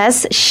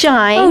 Yes,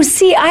 Shine. Oh,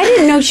 see, I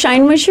didn't know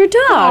Shine was your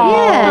dog.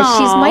 Yeah,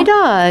 she's my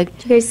dog.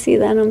 Did you guys see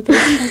that on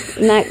Facebook?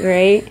 Isn't that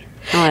great?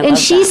 Oh, I And love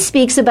she that.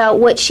 speaks about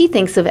what she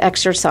thinks of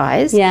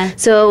exercise. Yeah.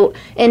 So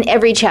in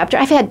every chapter,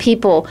 I've had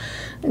people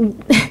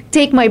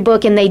take my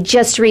book and they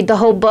just read the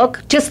whole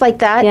book, just like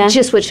that,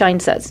 just what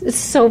Shine says. It's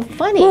so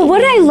funny. Well,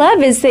 what I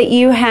love is that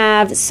you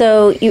have,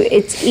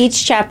 it's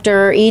each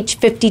chapter, each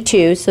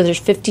 52, so there's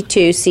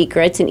 52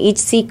 secrets, and each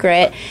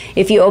secret,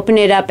 if you open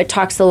it up, it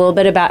talks a little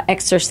bit about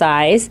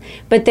exercise,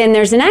 but then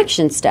there's an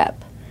action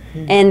step.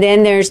 And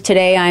then there's,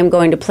 today I'm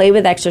going to play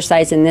with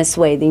exercise in this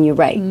way, then you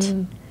write.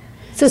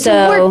 So it's a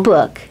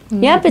workbook.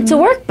 Yep, it's a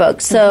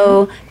workbook.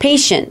 So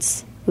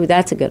patience. Ooh,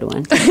 that's a good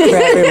one for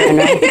everyone,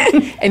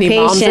 right? Any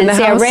moms in the house?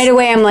 Yeah, right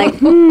away I'm like,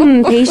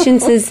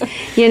 patience is,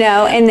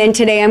 and then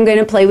today I'm going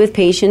to play with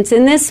patience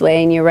in this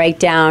way. And you write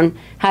down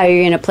how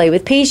you're going to play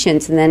with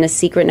patience. And then a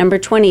secret number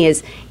 20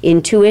 is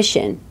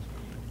intuition,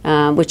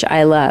 which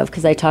I love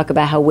because I talk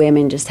about how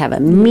women just have a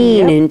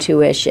mean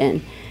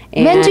intuition.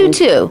 And Men do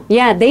too.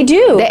 Yeah, they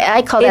do.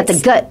 I call that the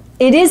gut.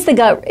 It is the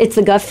gut. It's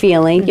the gut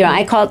feeling.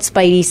 I call it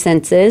spidey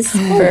senses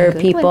for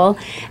people.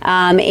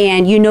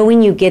 And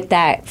when you get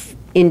that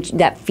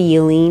that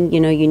feeling,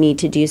 you need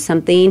to do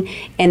something,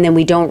 and then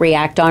we don't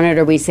react on it,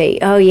 or we say,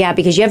 "Oh yeah,"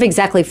 because you have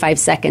exactly 5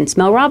 seconds.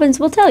 Mel Robbins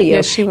will tell you.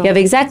 Yes, she will. You have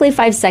exactly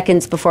 5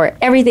 seconds before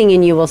everything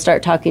in you will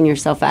start talking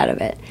yourself out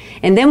of it.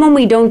 And then when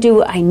we don't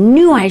do, I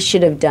knew I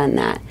should have done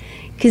that,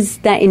 because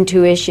that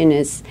intuition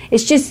it's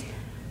just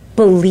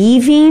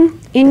believing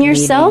in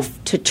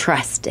yourself to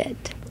trust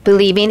it.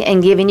 Believing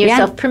and giving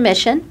yourself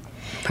permission.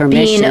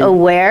 Being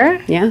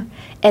aware. Yeah.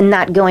 And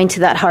not going to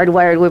that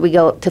hardwired where we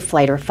go to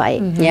flight or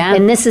fight. Yeah.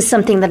 And this is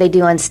something that I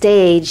do on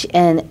stage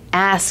and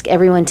ask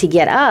everyone to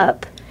get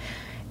up.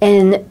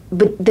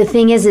 But the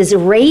thing is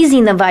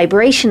raising the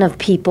vibration of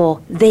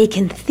people, they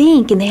can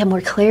think and they have more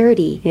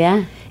clarity.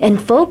 Yeah.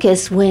 And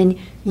focus when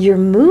you're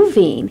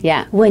moving.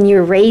 Yeah. When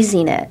you're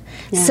raising it.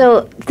 Yeah.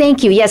 So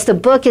thank you. Yes, the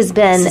book has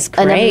been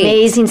an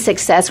amazing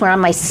success. We're on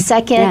my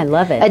second I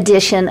love it.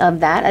 edition of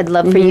that. I'd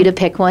love for you to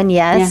pick one.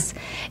 Yes.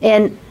 Yeah.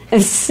 And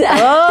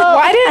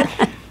why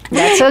did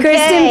that's okay.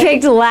 Kristen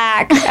picked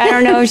lack. I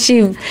don't know if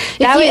she.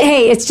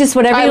 Hey, it's just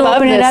whatever you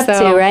open it up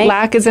to, right?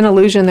 Lack is an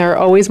illusion. There are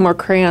always more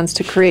crayons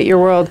to create your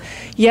world.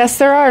 Yes,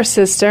 there are,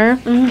 sister.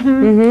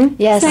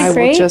 Yes, I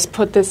will just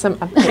put this.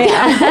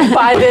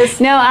 Buy this.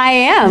 No, I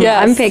am.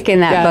 Yes. I'm picking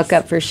that book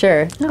up for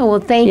sure. Oh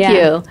well, thank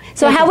you.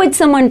 So, how would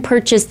someone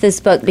purchase this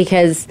book?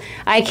 Because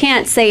I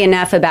can't say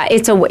enough about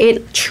it.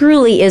 It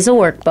truly is a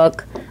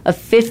workbook of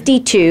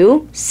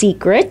 52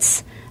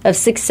 secrets of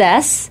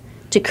success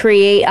to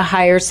create a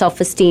higher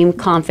self-esteem,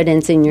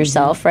 confidence in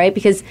yourself, right?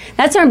 Because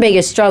that's our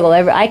biggest struggle.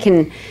 I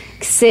can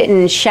sit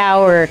and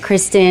shower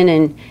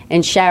Kristen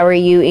and shower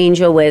you,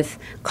 Angel, with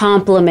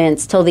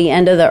compliments till the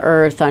end of the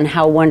earth on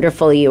how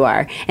wonderful you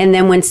are. And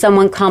then when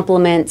someone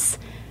compliments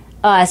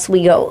us,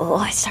 we go, oh,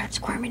 I start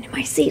squirming in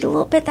my seat a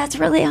little bit. That's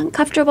really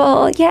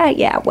uncomfortable.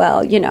 Yeah,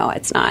 well,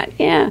 it's not.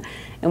 Yeah.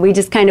 And we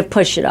just kind of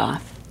push it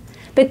off.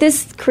 But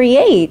this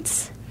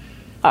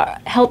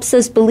helps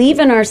us believe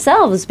in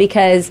ourselves,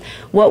 because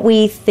what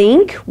we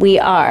think we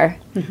are,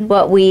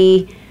 what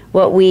we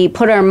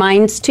put our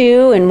minds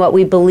to, and what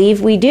we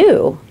believe we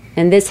do.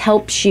 And this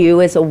helps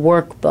you as a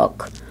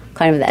workbook,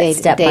 kind of that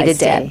step by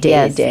step,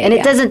 day to day. And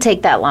it doesn't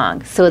take that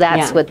long. So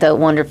that's what the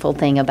wonderful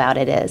thing about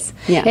it is.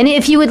 Yeah. And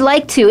if you would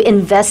like to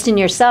invest in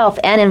yourself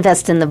and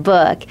invest in the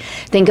book,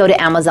 then go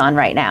to Amazon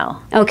right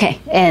now. Okay.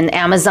 And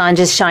Amazon,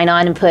 just shine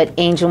on and put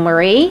Angel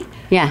Marie.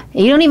 Yeah.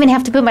 You don't even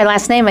have to put my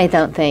last name, I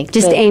don't think.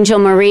 Just Angel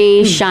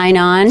Marie, Shine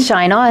On.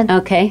 Shine On.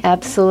 Okay.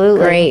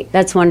 Absolutely. Great.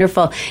 That's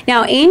wonderful.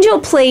 Now, Angel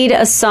played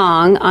a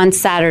song on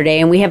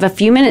Saturday, and we have a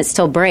few minutes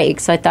till break,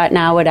 so I thought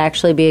now would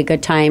actually be a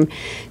good time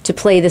to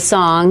play the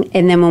song.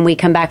 And then when we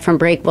come back from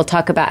break, we'll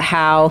talk about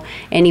how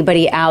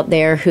anybody out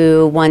there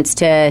who wants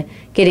to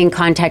get in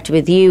contact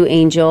with you,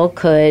 Angel,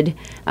 could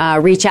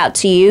reach out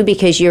to you,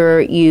 because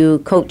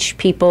you coach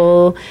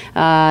people,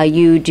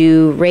 you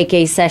do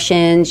Reiki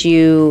sessions,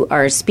 you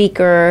are a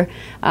speaker,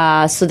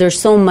 so there's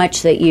so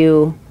much that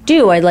you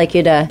do. I'd like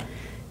you to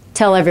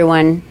tell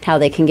everyone how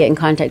they can get in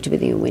contact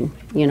with you when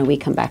we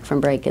come back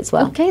from break as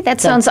well. Okay, that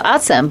sounds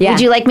awesome. Yeah.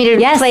 Would you like me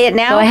to play it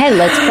now? Go ahead,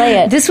 let's play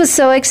it. This was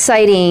so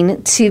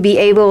exciting to be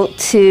able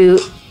to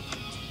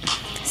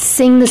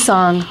sing the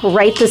song,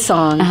 write the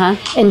song,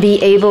 and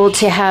be able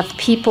to have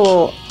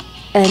people,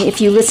 and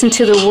if you listen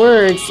to the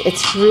words,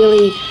 it's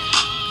really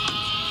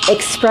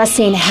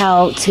expressing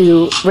how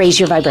to raise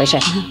your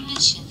vibration.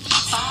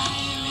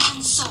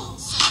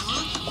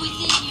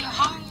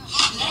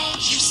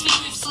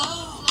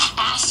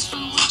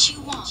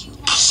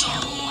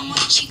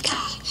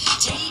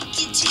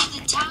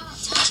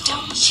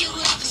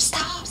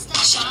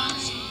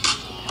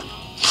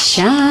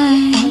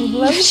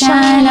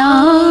 shine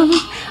on.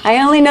 I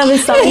only know the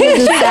song.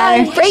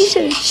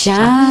 Vibration.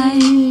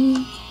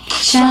 Shine,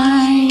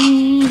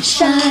 shine,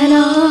 shine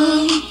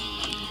on.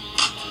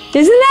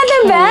 Isn't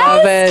that the best? I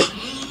love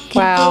it.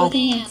 Wow.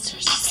 The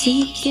answers,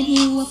 seeking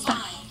you will find.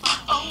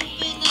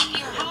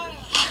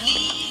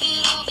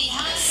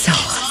 So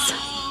awesome.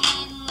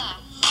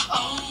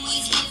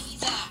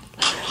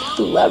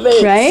 Love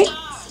it. Right?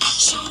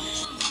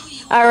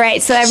 All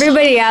right, so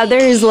everybody out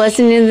there who's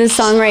listening to this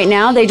song right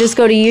now, they just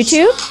go to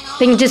YouTube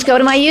They can just go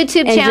to my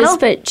YouTube and channel.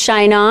 just put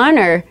Shine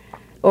On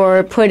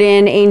or put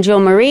in Angel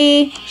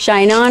Marie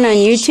Shine On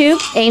YouTube.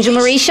 Angel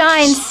Marie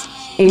Shines.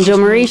 Angel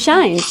Marie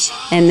Shines,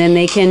 and then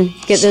they can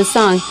get this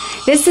song.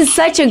 This is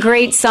such a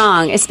great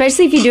song,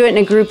 especially if you do it in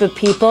a group of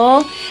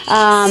people.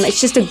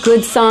 It's just a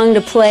good song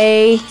to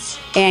play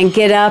and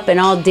get up and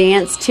all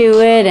dance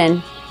to it,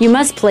 and you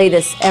must play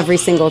this every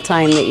single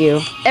time that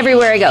you...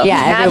 Everywhere I go.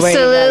 Yeah, everywhere you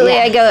go, absolutely.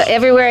 yeah. I go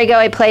everywhere I go.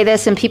 I play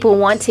this, and people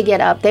want to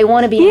get up. They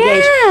want to be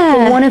engaged.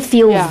 They want to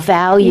feel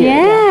valued.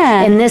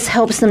 Yeah. And this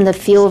helps them to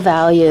feel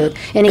valued,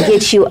 and it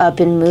gets you up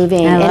and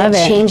moving. I love and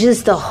it it.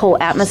 changes the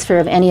whole atmosphere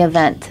of any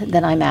event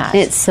that I'm at.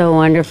 It's so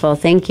wonderful.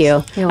 Thank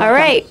you. You're All welcome.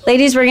 right,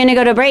 ladies, we're going to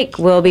go to break.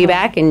 We'll be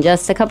back in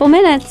just a couple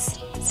minutes.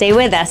 Stay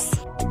with us.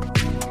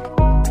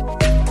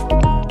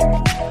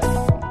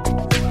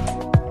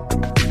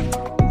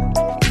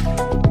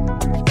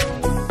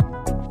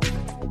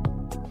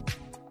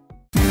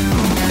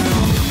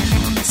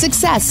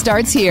 Success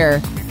starts here.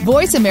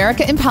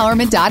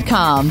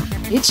 VoiceAmericaEmpowerment.com.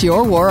 It's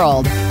your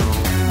world.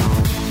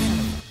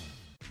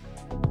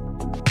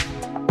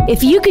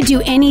 If you could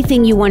do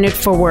anything you wanted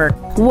for work,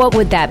 what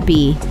would that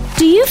be?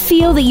 Do you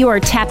feel that you are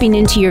tapping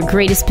into your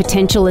greatest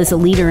potential as a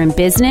leader in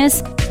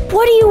business?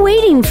 What are you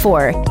waiting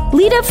for?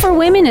 Lead Up for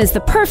Women is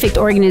the perfect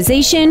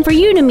organization for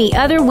you to meet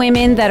other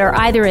women that are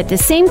either at the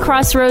same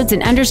crossroads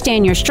and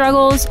understand your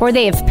struggles, or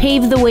they have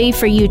paved the way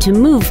for you to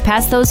move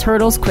past those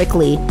hurdles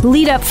quickly.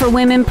 Lead Up for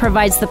Women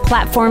provides the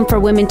platform for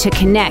women to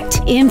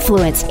connect,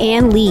 influence,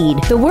 and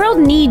lead. The world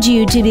needs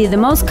you to be the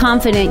most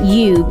confident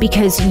you,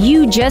 because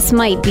you just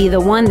might be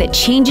the one that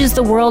changes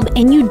the world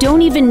and you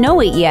don't even know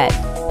it yet.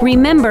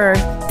 Remember,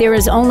 there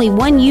is only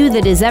one you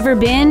that has ever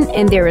been,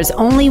 and there is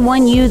only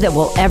one you that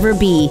will ever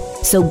be.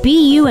 So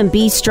be you and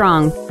be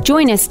strong.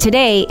 Join us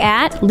today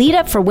at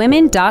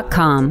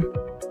leadupforwomen.com.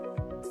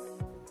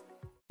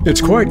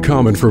 It's quite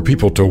common for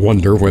people to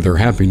wonder whether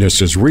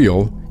happiness is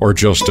real or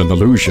just an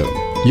illusion.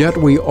 Yet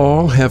we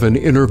all have an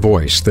inner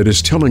voice that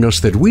is telling us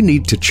that we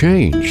need to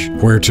change.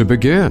 Where to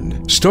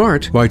begin?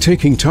 Start by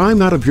taking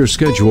time out of your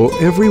schedule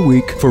every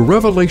week for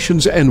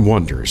Revelations and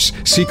Wonders,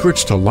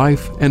 Secrets to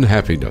Life and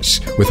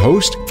Happiness, with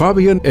host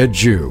Fabian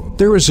Edju.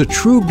 There is a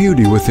true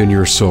beauty within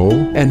your soul,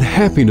 and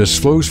happiness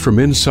flows from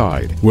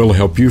inside. We'll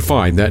help you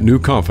find that new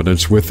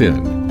confidence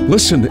within.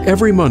 Listen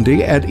every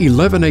Monday at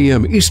 11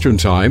 a.m. Eastern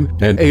Time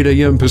and 8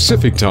 a.m.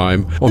 Pacific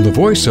Time on the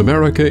Voice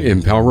America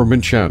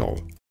Empowerment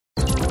Channel.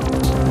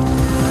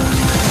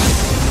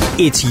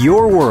 It's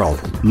your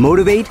world.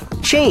 Motivate,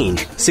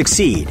 change,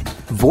 succeed.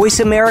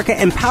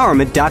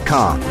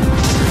 VoiceAmericaEmpowerment.com.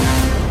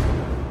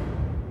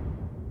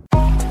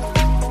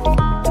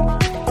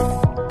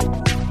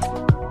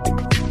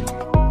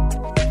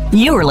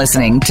 You are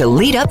listening to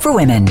Lead Up for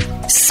Women.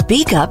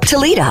 Speak up to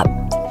lead up.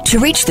 To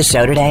reach the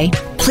show today,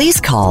 please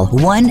call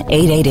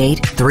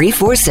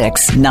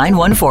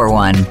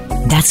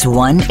 1-888-346-9141. That's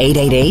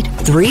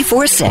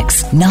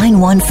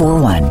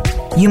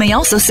 1-888-346-9141. You may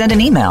also send an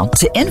email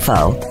to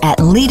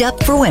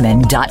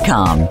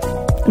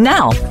info@leadupforwomen.com.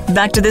 Now,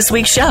 back to this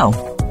week's show.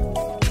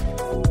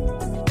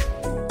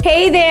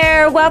 Hey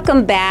there,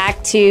 welcome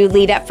back to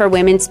Lead Up for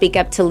Women, Speak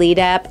Up to Lead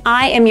Up.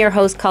 I am your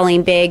host,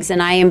 Colleen Biggs,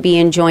 and I am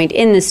being joined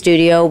in the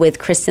studio with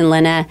Kristen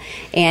Lena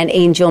and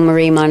Angel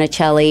Marie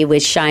Monticelli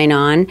with Shine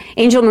On.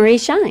 Angel Marie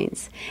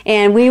Shines.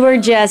 And we were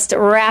just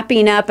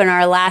wrapping up in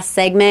our last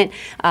segment,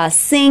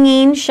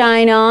 singing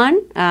Shine On,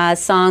 a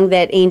song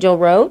that Angel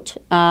wrote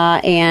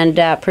and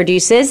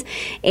produces,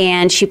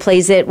 and she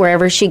plays it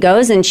wherever she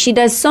goes, and she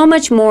does so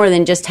much more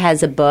than just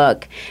has a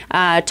book.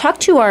 Talk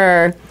to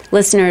our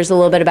listeners a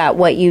little bit about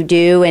what you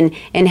do and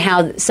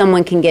how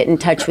someone can get in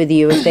touch with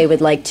you if they would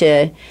like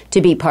to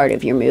be part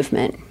of your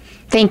movement.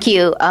 Thank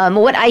you.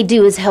 What I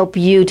do is help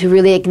you to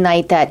really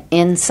ignite that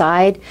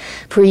inside,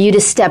 for you to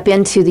step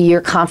into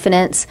your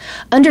confidence,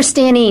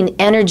 understanding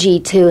energy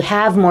to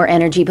have more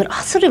energy, but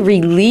also to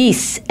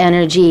release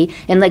energy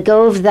and let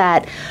go of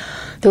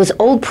those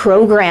old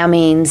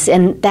programmings,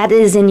 and that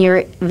is in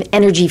your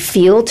energy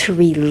field, to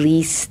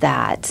release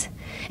that.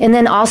 And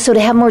then also to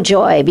have more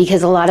joy,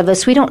 because a lot of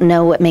us, we don't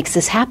know what makes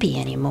us happy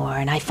anymore.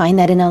 And I find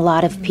that in a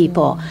lot of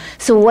people.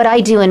 So what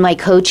I do in my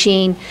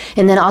coaching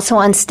and then also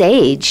on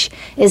stage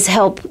is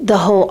help the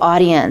whole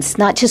audience,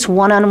 not just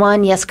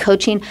one-on-one, yes,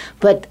 coaching,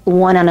 but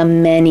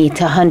one-on-a-many,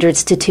 to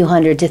hundreds to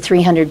 200 to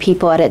 300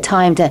 people at a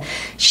time, to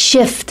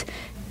shift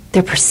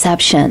their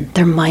perception,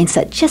 their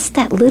mindset. Just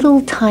that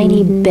little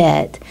tiny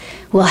bit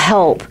will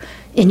help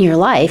in your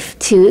life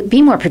to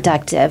be more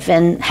productive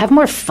and have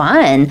more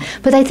fun.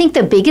 But I think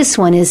the biggest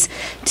one is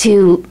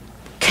to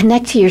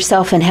connect to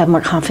yourself and have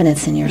more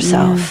confidence in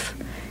yourself.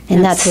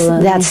 And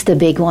that's the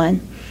big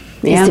one.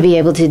 Is to be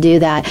able to do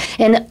that.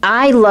 And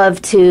I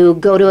love to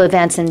go to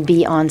events and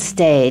be on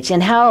stage.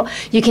 And how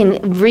you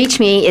can reach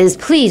me is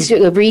please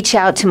reach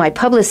out to my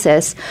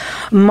publicist,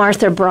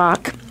 Martha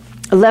Brock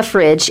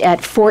Leffridge, at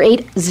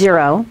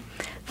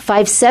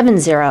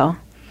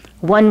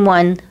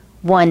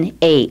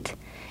 480-570-1118.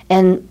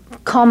 And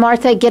call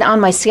Martha, get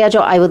on my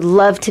schedule. I would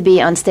love to be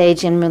on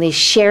stage and really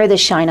share the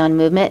Shine On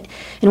movement.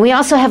 And we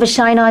also have a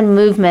Shine On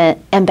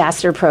movement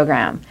ambassador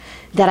program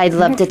that I'd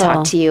love to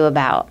talk to you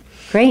about.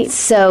 Great.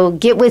 So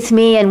get with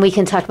me and we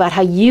can talk about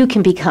how you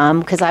can become,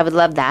 because I would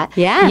love that.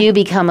 Yeah. You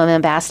become an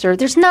ambassador.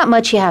 There's not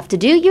much you have to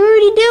do. You're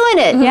already doing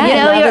it.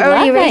 Yeah, you're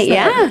already raised it.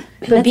 Yeah.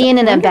 But that's being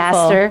an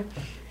ambassador.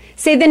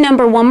 Say the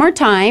number one more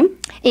time.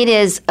 It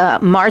is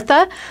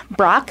Martha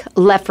Brock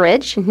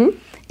Leffridge. And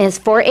it's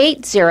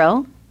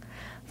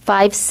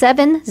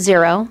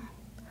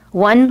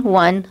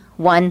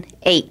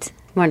 480-570-1118.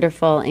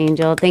 Wonderful,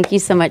 Angel. Thank you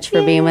so much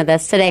for being with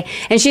us today.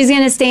 And she's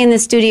going to stay in the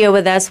studio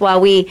with us while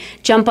we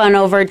jump on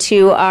over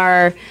to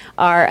our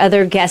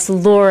other guest,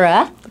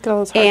 Laura. Look at all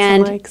those hearts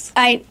and likes.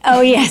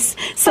 Yes.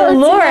 So,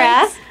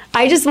 Laura,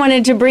 I just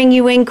wanted to bring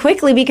you in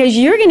quickly because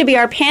you're going to be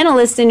our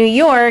panelist in New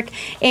York,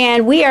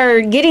 and we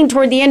are getting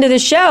toward the end of the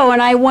show, and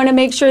I want to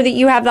make sure that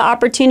you have the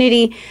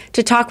opportunity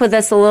to talk with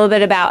us a little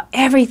bit about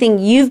everything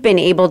you've been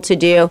able to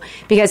do,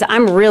 because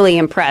I'm really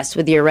impressed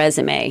with your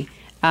resume.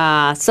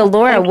 So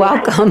Laura,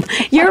 welcome.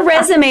 Your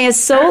resume is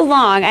so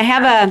long. I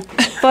have a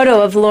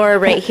photo of Laura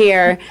right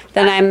here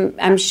that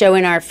I'm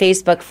showing our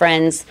Facebook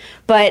friends.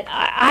 But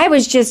I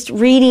was just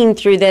reading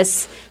through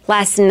this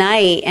last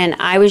night, and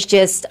I was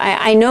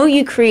I know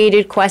you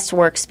created Quest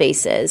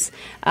Workspaces,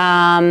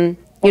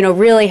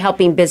 really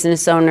helping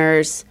business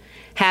owners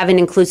have an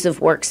inclusive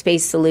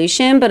workspace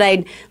solution. But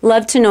I'd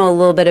love to know a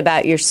little bit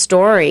about your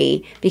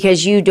story,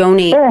 because you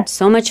donate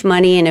so much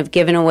money and have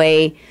given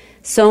away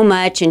so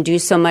much and do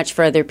so much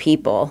for other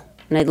people.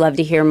 And I'd love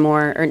to hear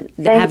more, or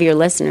have your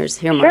listeners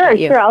hear more about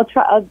you. Sure. I'll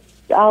try.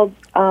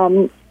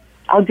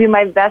 I'll do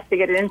my best to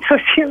get it into a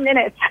few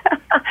minutes.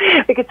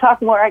 We could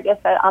talk more, I guess,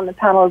 on the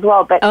panel as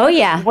well. But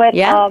which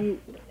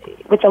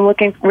I'm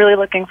really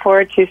looking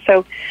forward to.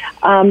 So,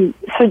 I'll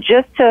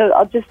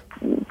just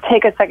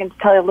take a second to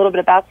tell you a little bit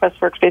about Quest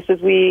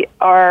Workspaces.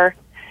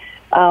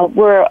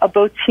 We're a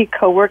boutique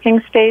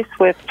co-working space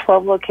with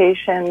 12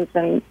 locations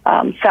in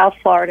South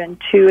Florida and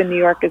 2 in New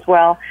York as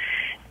well.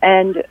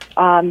 And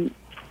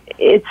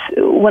it's,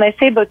 when I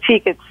say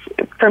boutique, it's,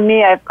 for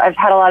me, I've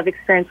had a lot of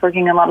experience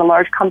working in a lot of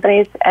large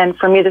companies, and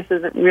for me, this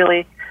is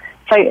really,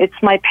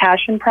 it's my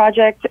passion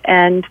project.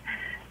 And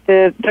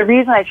the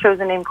reason I chose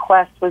the name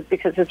Quest was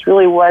because it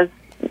really was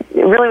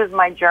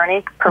my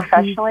journey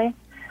professionally.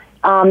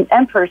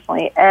 And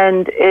personally,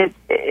 and it's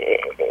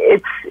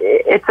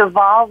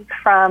evolved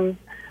from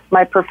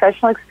my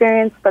professional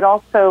experience, but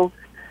also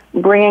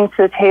bringing to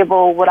the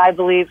table what I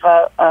believe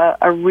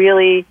a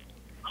really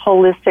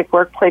holistic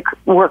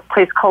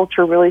workplace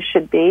culture really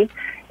should be,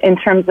 in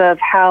terms of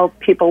how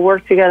people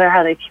work together,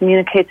 how they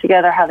communicate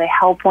together, how they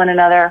help one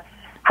another,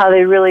 how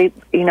they really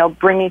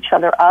bring each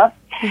other up.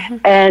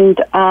 And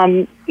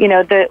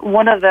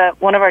one of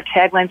our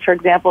taglines, for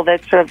example,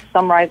 that sort of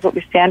summarize what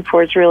we stand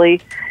for is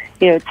really,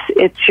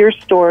 it's your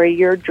story,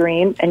 your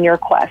dream, and your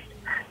quest.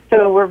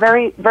 So we're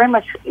very, very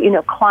much,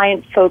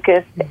 client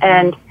focused.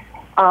 And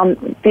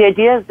the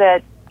idea is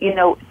that,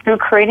 through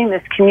creating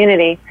this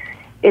community,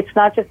 it's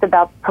not just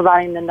about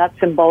providing the nuts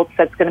and bolts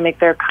that's going to make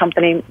their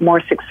company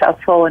more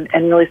successful and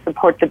really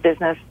support the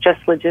business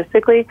just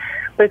logistically,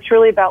 but it's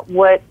really about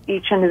what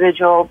each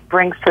individual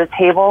brings to the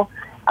table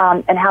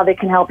and how they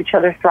can help each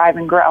other thrive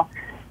and grow.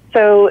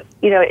 So,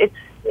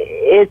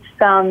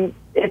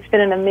 it's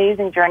been an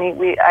amazing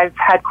journey. I've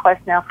had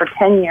Quest now for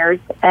 10 years,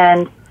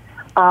 and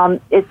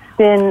it's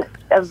been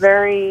a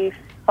very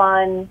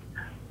fun,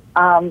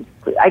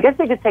 I guess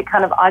we could say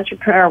kind of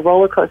entrepreneur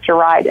roller coaster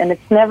ride. And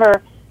it's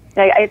never,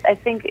 I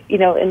think,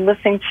 in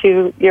listening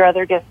to your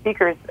other guest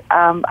speakers,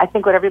 I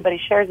think what everybody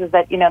shares is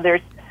that,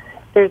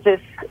 there's this,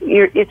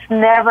 it's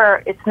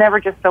never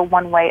just a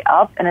one way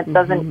up, and it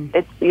doesn't,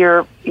 it's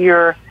your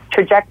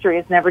trajectory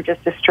is never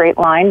just a straight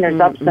line. There's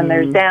ups and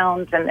there's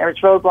downs, and there's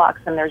roadblocks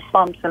and there's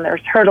bumps and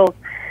there's hurdles.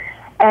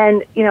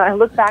 And, I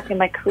look back in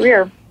my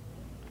career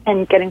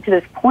and getting to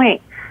this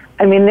point,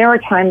 I mean, there were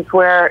times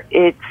where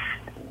it's,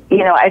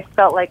 I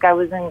felt like I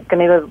wasn't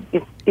going to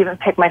even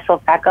pick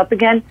myself back up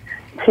again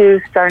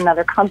to start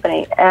another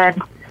company.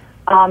 And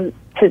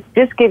to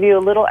just give you a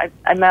little,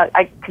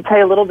 I can tell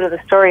you a little bit of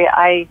the story.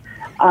 I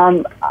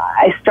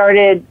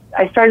started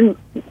a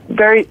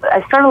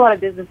lot of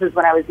businesses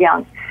when I was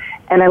young,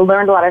 and I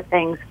learned a lot of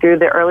things through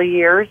the early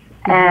years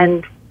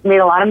and made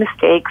a lot of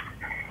mistakes.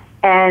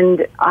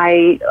 And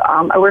I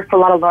worked for a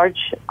lot of large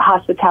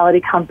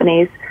hospitality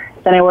companies.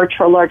 Then I worked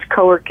for a large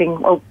co-working,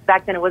 well,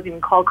 back then it wasn't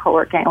even called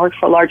co-working. I worked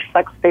for a large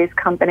flex space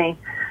company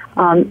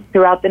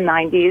throughout the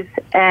 90s.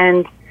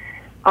 And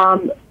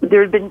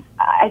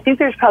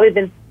there's probably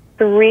been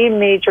 3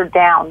 major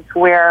downs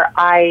where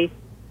I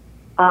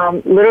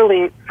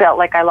literally felt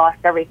like I lost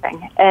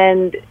everything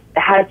and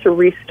had to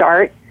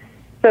restart.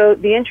 So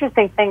the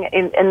interesting thing,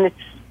 and it's,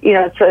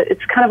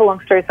 it's kind of a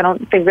long story, so I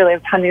don't think really I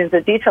have time to use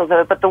the details of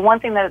it, but the one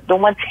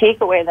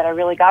takeaway that I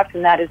really got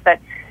from that is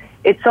that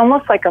it's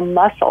almost like a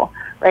muscle,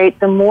 right?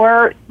 The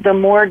more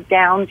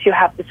downs you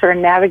have to sort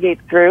of navigate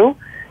through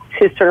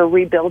to sort of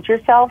rebuild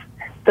yourself,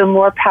 the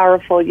more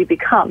powerful you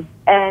become.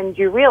 And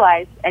you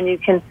realize, and you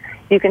can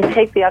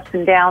take the ups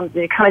and downs,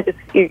 and you kind of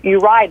just, you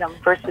ride them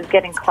versus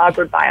getting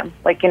clobbered by them,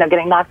 like,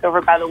 getting knocked over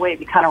by the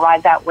wave. You kind of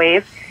ride that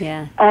wave.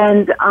 Yeah.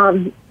 And,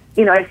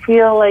 I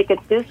feel like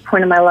at this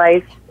point in my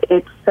life,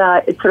 it's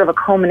sort of a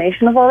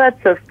culmination of all that,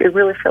 so it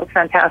really feels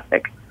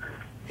fantastic.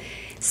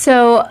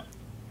 So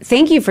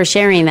thank you for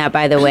sharing that,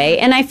 by the way.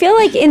 And I feel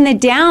like in the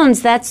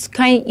downs, that's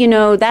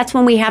that's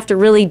when we have to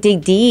really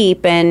dig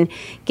deep and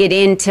get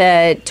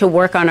into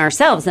work on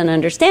ourselves and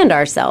understand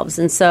ourselves.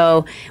 And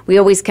so we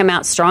always come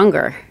out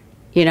stronger,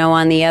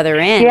 on the other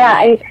end. Yeah,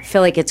 I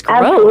feel like it's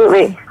growth.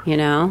 Absolutely.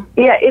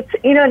 Yeah, it's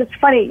it's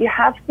funny. You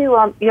have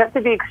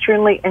to be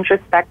extremely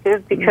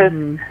introspective, because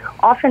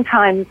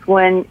oftentimes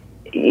when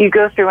you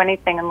go through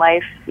anything in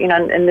life,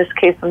 in this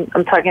case,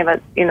 I'm talking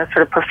about, sort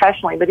of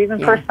professionally, but even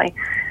personally,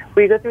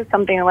 where you go through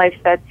something in life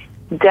that's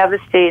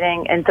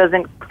devastating and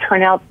doesn't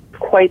turn out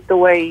quite the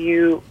way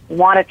you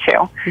want it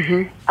to,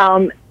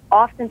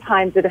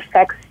 oftentimes it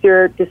affects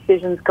your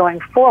decisions going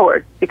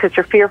forward because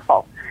you're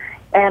fearful.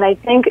 And I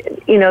think,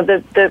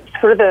 the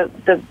sort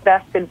of the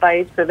best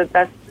advice, or the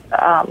best,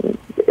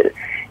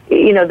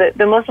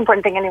 the most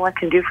important thing anyone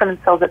can do for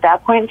themselves at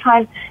that point in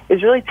time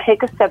is really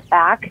take a step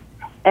back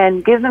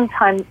and give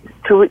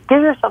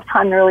yourself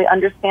time to really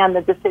understand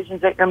the decisions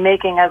that you're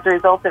making as a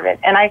result of it.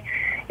 And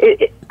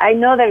I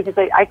know that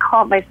because I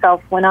caught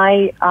myself when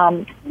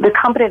the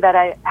company that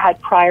I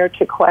had prior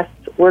to Quest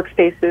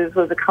Workspaces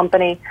was a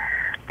company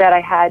that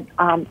I had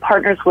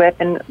partners with,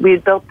 and we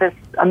had built this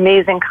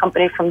amazing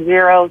company from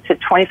zero to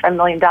 $25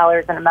 million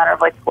in a matter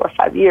of like 4 or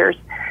 5 years.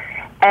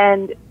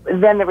 And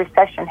then the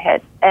recession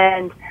hit,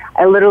 and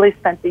I literally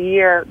spent the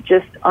year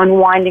just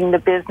unwinding the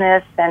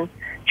business and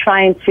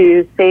trying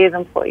to save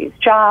employees'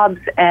 jobs.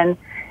 And,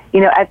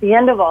 at the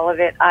end of all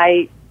of it,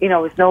 I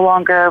was no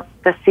longer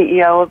the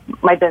CEO of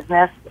my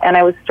business, and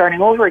I was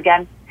starting over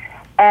again.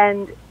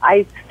 And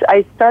I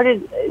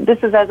started, this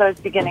is as I was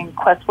beginning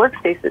Quest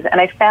Workspaces,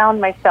 and I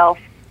found myself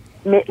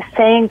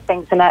saying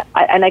things, and I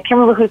can't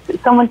remember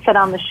someone said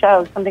on the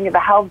show something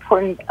about how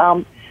important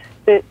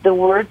the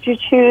words you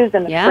choose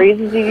and the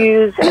phrases you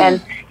use,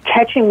 and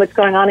catching what's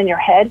going on in your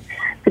head.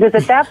 Because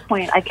at that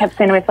point, I kept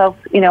saying to myself,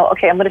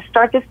 okay, I'm going to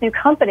start this new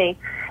company.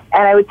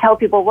 And I would tell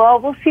people, well,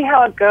 we'll see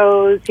how it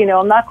goes.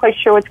 I'm not quite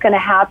sure what's going to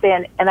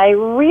happen. And I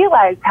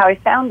realized how I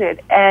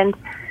sounded. And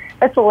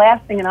that's the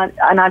last thing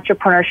an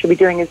entrepreneur should be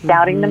doing, is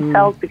doubting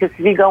themselves. Because if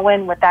you go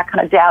in with that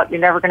kind of doubt, you're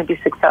never going to be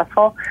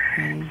successful.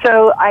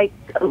 So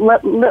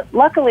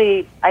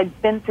luckily,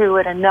 I'd been through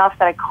it enough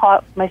that I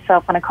caught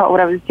myself when I caught what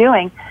I was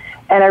doing.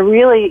 And I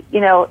really,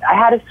 I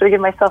had to sort of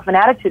give myself an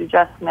attitude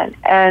adjustment.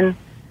 And,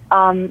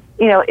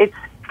 it's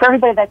for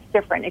everybody that's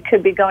different. It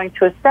could be going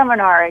to a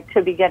seminar. It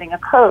could be getting a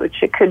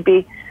coach. It could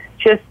be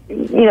just,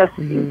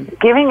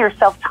 giving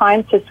yourself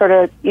time to sort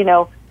of,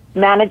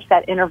 manage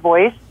that inner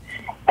voice.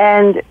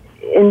 And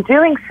in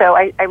doing so,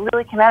 I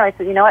really came out and I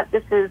said, what,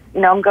 this is,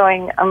 I'm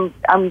going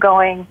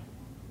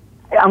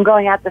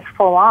at this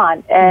full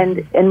on.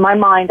 And in my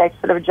mind, I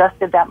sort of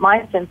adjusted that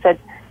mindset and said,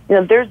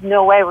 there's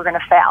no way we're going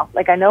to fail.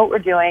 Like, I know what we're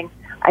doing.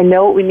 I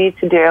know what we need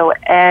to do,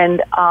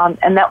 and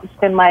that's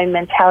been my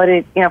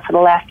mentality, for the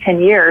last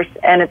 10 years,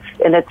 and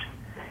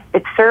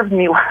it's served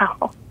me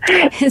well. But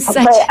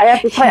I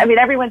have to tell you,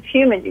 everyone's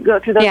human. You go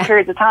through those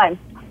periods of time.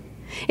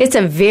 It's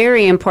a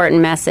very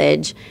important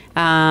message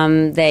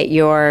that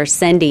you're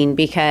sending,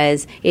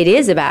 because it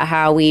is about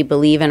how we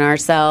believe in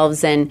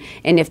ourselves, and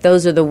if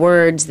those are the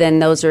words, then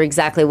those are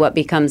exactly what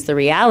becomes the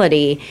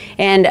reality.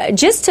 And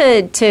just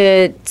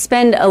to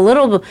spend a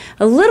little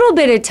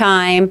bit of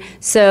time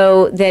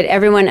so that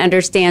everyone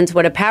understands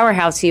what a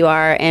powerhouse you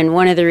are, and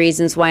one of the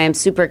reasons why I'm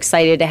super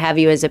excited to have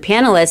you as a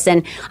panelist.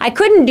 And I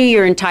couldn't do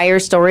your entire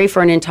story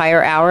for an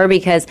entire hour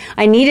because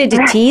I needed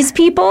to tease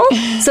people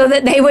so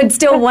that they would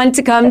still want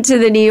to come to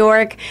the New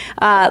York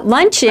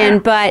luncheon.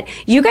 But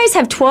you guys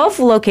have 12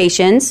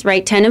 locations,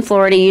 right? 10 in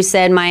Florida. You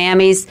said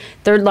Miami's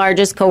third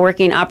largest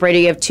co-working operator.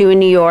 You have 2 in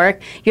New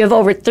York. You have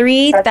over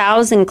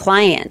 3,000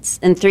 clients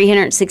and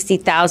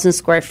 360,000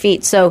 square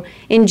feet. So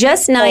in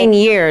just 9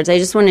 years, I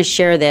just want to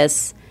share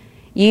this.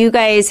 You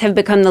guys have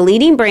become the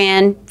leading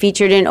brand,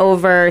 featured in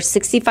over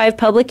 65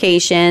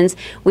 publications.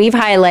 We've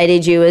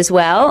highlighted you as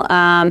well.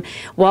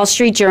 Wall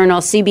Street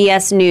Journal,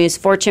 CBS News,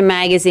 Fortune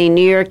Magazine,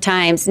 New York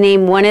Times,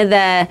 named one of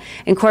the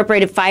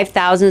Incorporated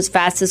 5,000's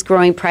fastest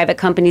growing private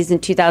companies in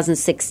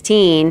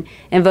 2016,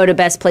 and voted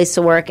best place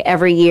to work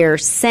every year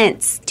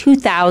since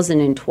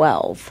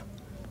 2012.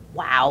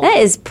 Wow. That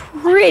is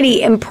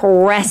pretty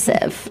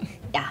impressive.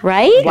 Yeah.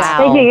 Right?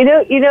 Wow. Thank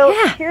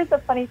you. Here's the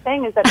funny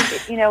thing is that,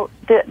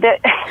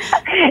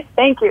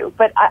 thank you.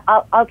 But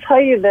I'll tell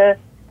you,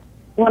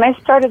 when I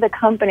started the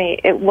company,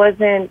 it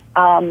wasn't.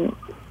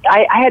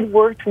 I had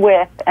worked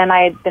with, and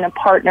I had been a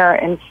partner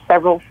in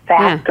several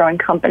fast-growing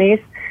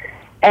companies,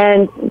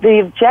 and the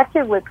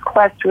objective with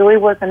Quest really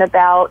wasn't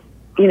about,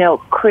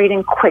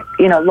 creating quick,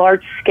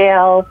 large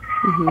scale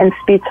and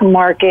speed to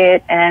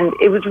market, and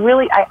it was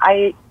really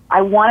I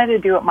wanted to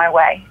do it my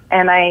way,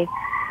 and I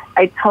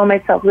told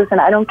myself, listen,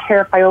 I don't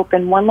care if I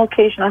open one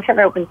location, I don't care if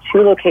I open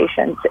 2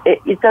 locations.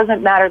 It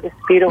doesn't matter the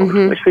speed at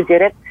which we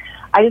did it.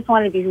 I just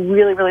wanted to be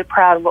really, really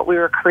proud of what we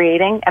were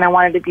creating, and I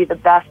wanted to be the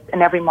best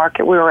in every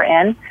market we were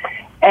in.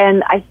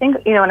 And I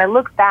think, when I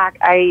look back,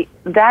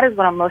 that is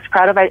what I'm most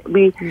proud of.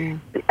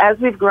 As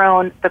we've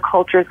grown, the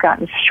culture's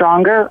gotten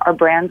stronger, our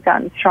brand's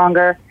gotten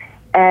stronger,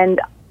 and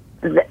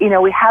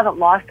we haven't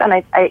lost. And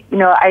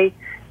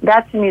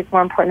that to me is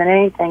more important than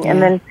anything.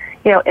 And then,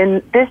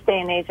 in this day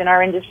and age in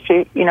our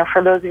industry,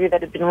 for those of you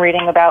that have been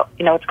reading about,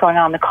 what's going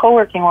on in the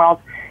co-working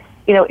world,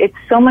 it's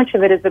so much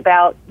of it is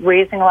about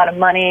raising a lot of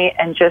money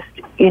and just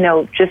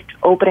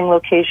opening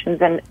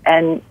locations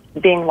and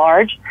being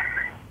large.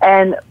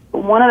 And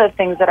one of the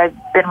things that I've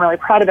been really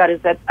proud about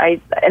is that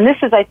I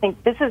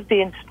think this is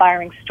the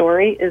inspiring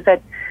story, is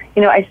that,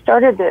 I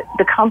started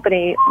the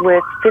company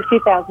with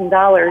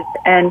 $50,000,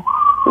 and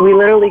we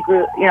literally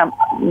grew,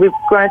 we've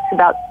grown it to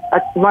about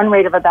a run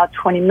rate of about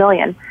 20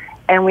 million,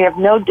 and we have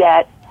no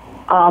debt.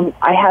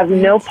 I have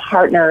no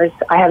partners.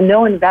 I have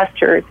no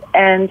investors.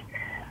 And,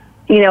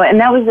 and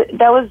that was,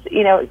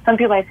 some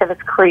people might say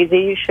that's crazy.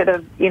 You should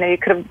have, you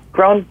could have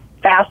grown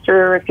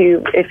faster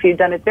if you'd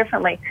done it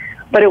differently.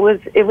 But it was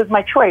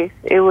my choice.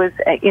 It was,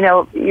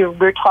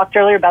 we talked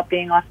earlier about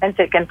being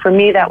authentic, and for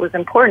me that was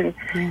important.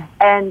 Yeah.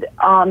 And,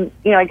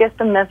 I guess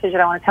the message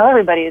that I want to tell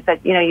everybody is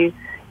that,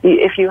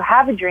 if you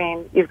have a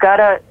dream, you've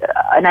got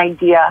an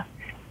idea,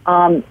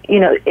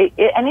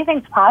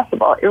 anything's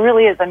possible. It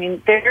really is. I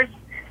mean, there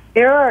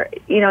are,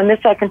 and this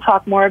I can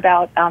talk more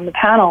about on the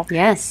panel.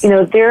 Yes.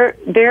 There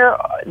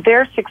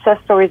are success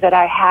stories that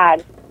I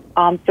had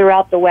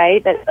throughout the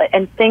way,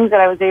 and things that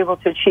I was able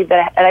to achieve.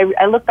 That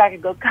I look back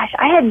and go, gosh,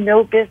 I had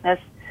no business,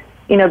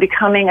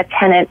 becoming a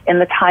tenant in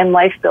the Time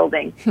Life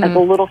building as a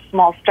little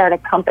small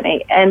startup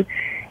company. And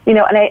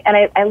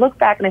I look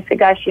back and I say,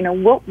 gosh,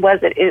 what was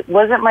it? It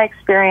wasn't my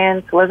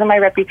experience, it wasn't my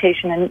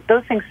reputation, and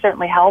those things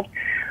certainly helped.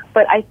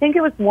 But I think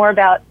it was more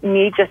about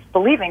me just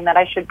believing that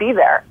I should be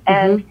there.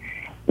 And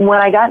when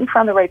I got in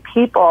front of the right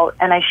people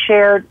and I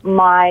shared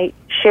my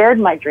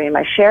dream,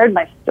 I shared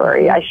my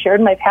story, I shared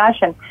my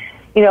passion,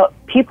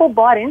 people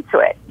bought into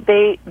it.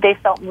 They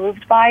felt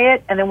moved by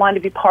it, and they wanted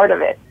to be part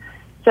of it.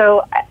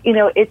 So,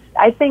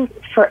 I think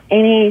for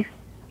any,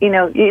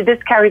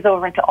 this carries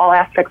over into all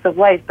aspects of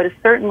life, but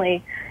it's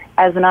certainly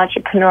as an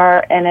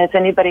entrepreneur and as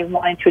anybody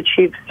wanting to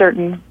achieve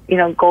certain,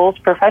 goals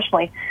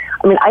professionally.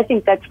 I mean, I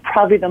think that's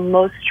probably the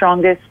most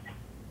strongest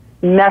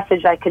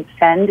message I could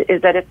send,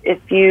 is that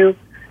if you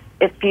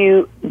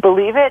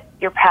believe it,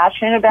 you're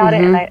passionate about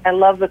it. And I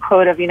love the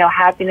quote of,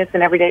 happiness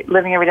and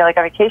living every day like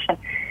a vacation.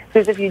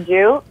 Because if you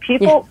do,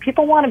 people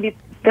want to be,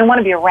 they want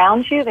to be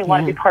around you. They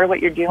want to be part of what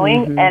you're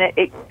doing. And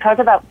it talks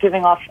about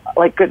giving off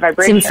like good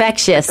vibrations. It's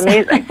infectious.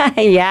 It's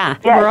amazing. Yeah.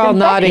 We're all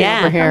nodding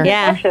over here.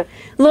 Yeah.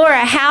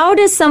 Laura, how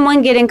does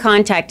someone get in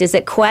contact? Is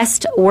it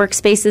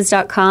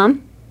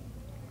questworkspaces.com?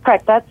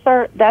 Correct. That's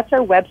our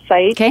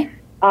website. Okay.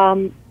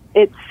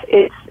 It's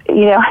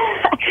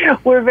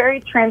we're very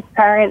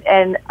transparent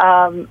and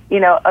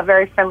a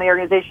very friendly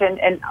organization.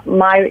 And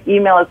my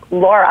email is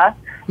Laura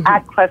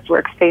at Quest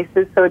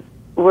Workspaces. So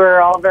we're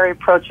all very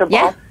approachable.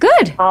 Yeah,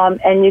 good.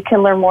 And you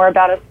can learn more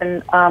about us,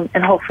 and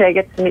hopefully I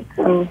get to meet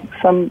some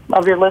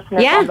of your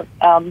listeners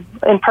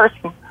in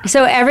person.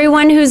 So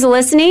everyone who's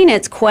listening,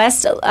 it's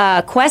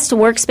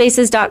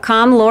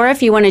questworkspaces.com. Laura,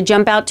 if you want to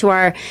jump out to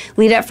our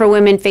Lead Up for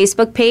Women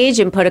Facebook page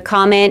and put a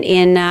comment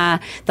in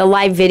the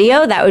live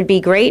video, that would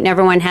be great, and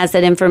everyone has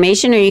that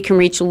information. Or you can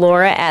reach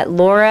Laura at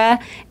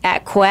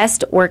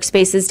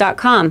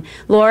questworkspaces.com.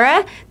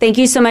 Laura, thank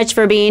you so much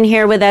for being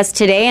here with us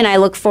today, and I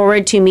look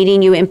forward to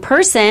meeting you in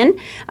person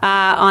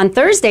on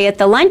Thursday at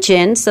the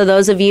luncheon. So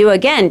those of you,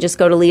 again, just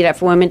go to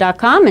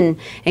leadupforwomen.com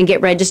and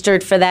get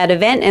registered for that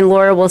event, and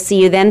Laura, we'll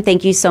see you then.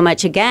 Thank you so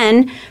much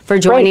again for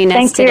joining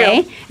us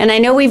today. And I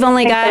know we've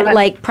only got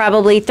like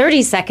probably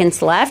 30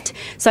 seconds left.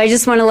 So I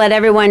just want to let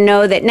everyone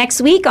know that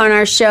next week on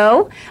our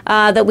show,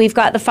 that we've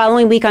got the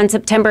following week on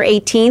September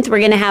 18th, we're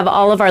going to have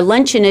all of our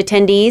luncheon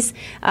attendees,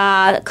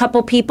 a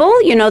couple people,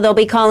 they'll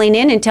be calling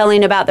in and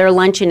telling about their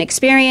luncheon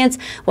experience.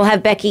 We'll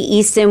have Becky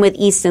Easton with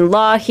Easton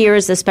Law here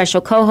as a special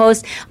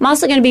co-host. I'm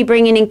also going to be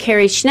bringing in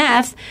Carrie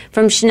Schneff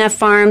from Schneff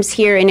Farms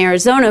here in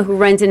Arizona, who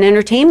runs an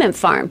entertainment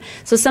farm.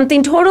 So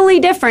something totally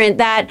different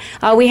that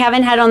we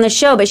haven't had on the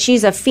show, but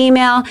she's a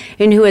female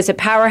and who is a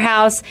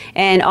powerhouse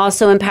and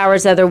also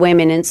empowers other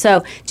women. And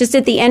so just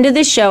at the end of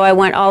the show, I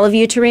want all of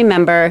you to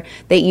remember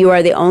that you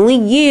are the only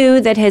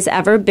you that has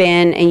ever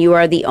been, and you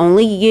are the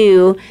only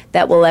you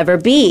that will ever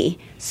be.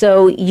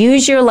 So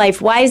use your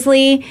life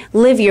wisely,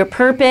 live your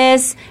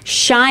purpose,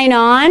 shine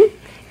on,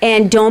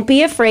 and don't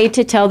be afraid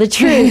to tell the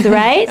truth,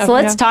 right? So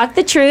let's talk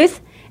the truth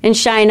and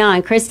shine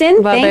on.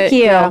 Kristen, Love thank it.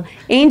 you. Yeah.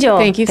 Angel,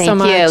 Thank you so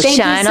much. Thank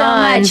Shine you so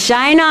on. much.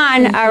 Shine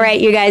on. All right,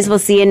 you guys, we'll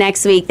see you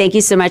next week. Thank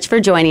you so much for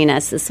joining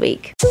us this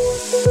week.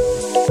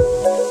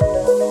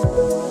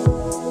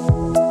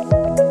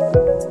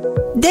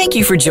 Thank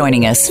you for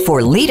joining us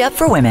for Lead Up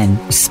for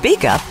Women.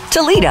 Speak up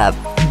to lead up.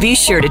 Be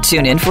sure to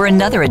tune in for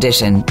another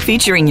edition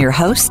featuring your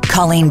host,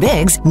 Colleen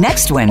Biggs,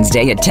 next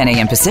Wednesday at 10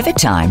 a.m. Pacific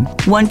Time,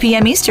 1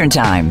 p.m. Eastern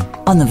Time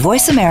on the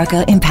Voice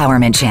America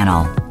Empowerment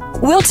Channel.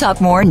 We'll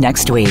talk more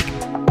next week.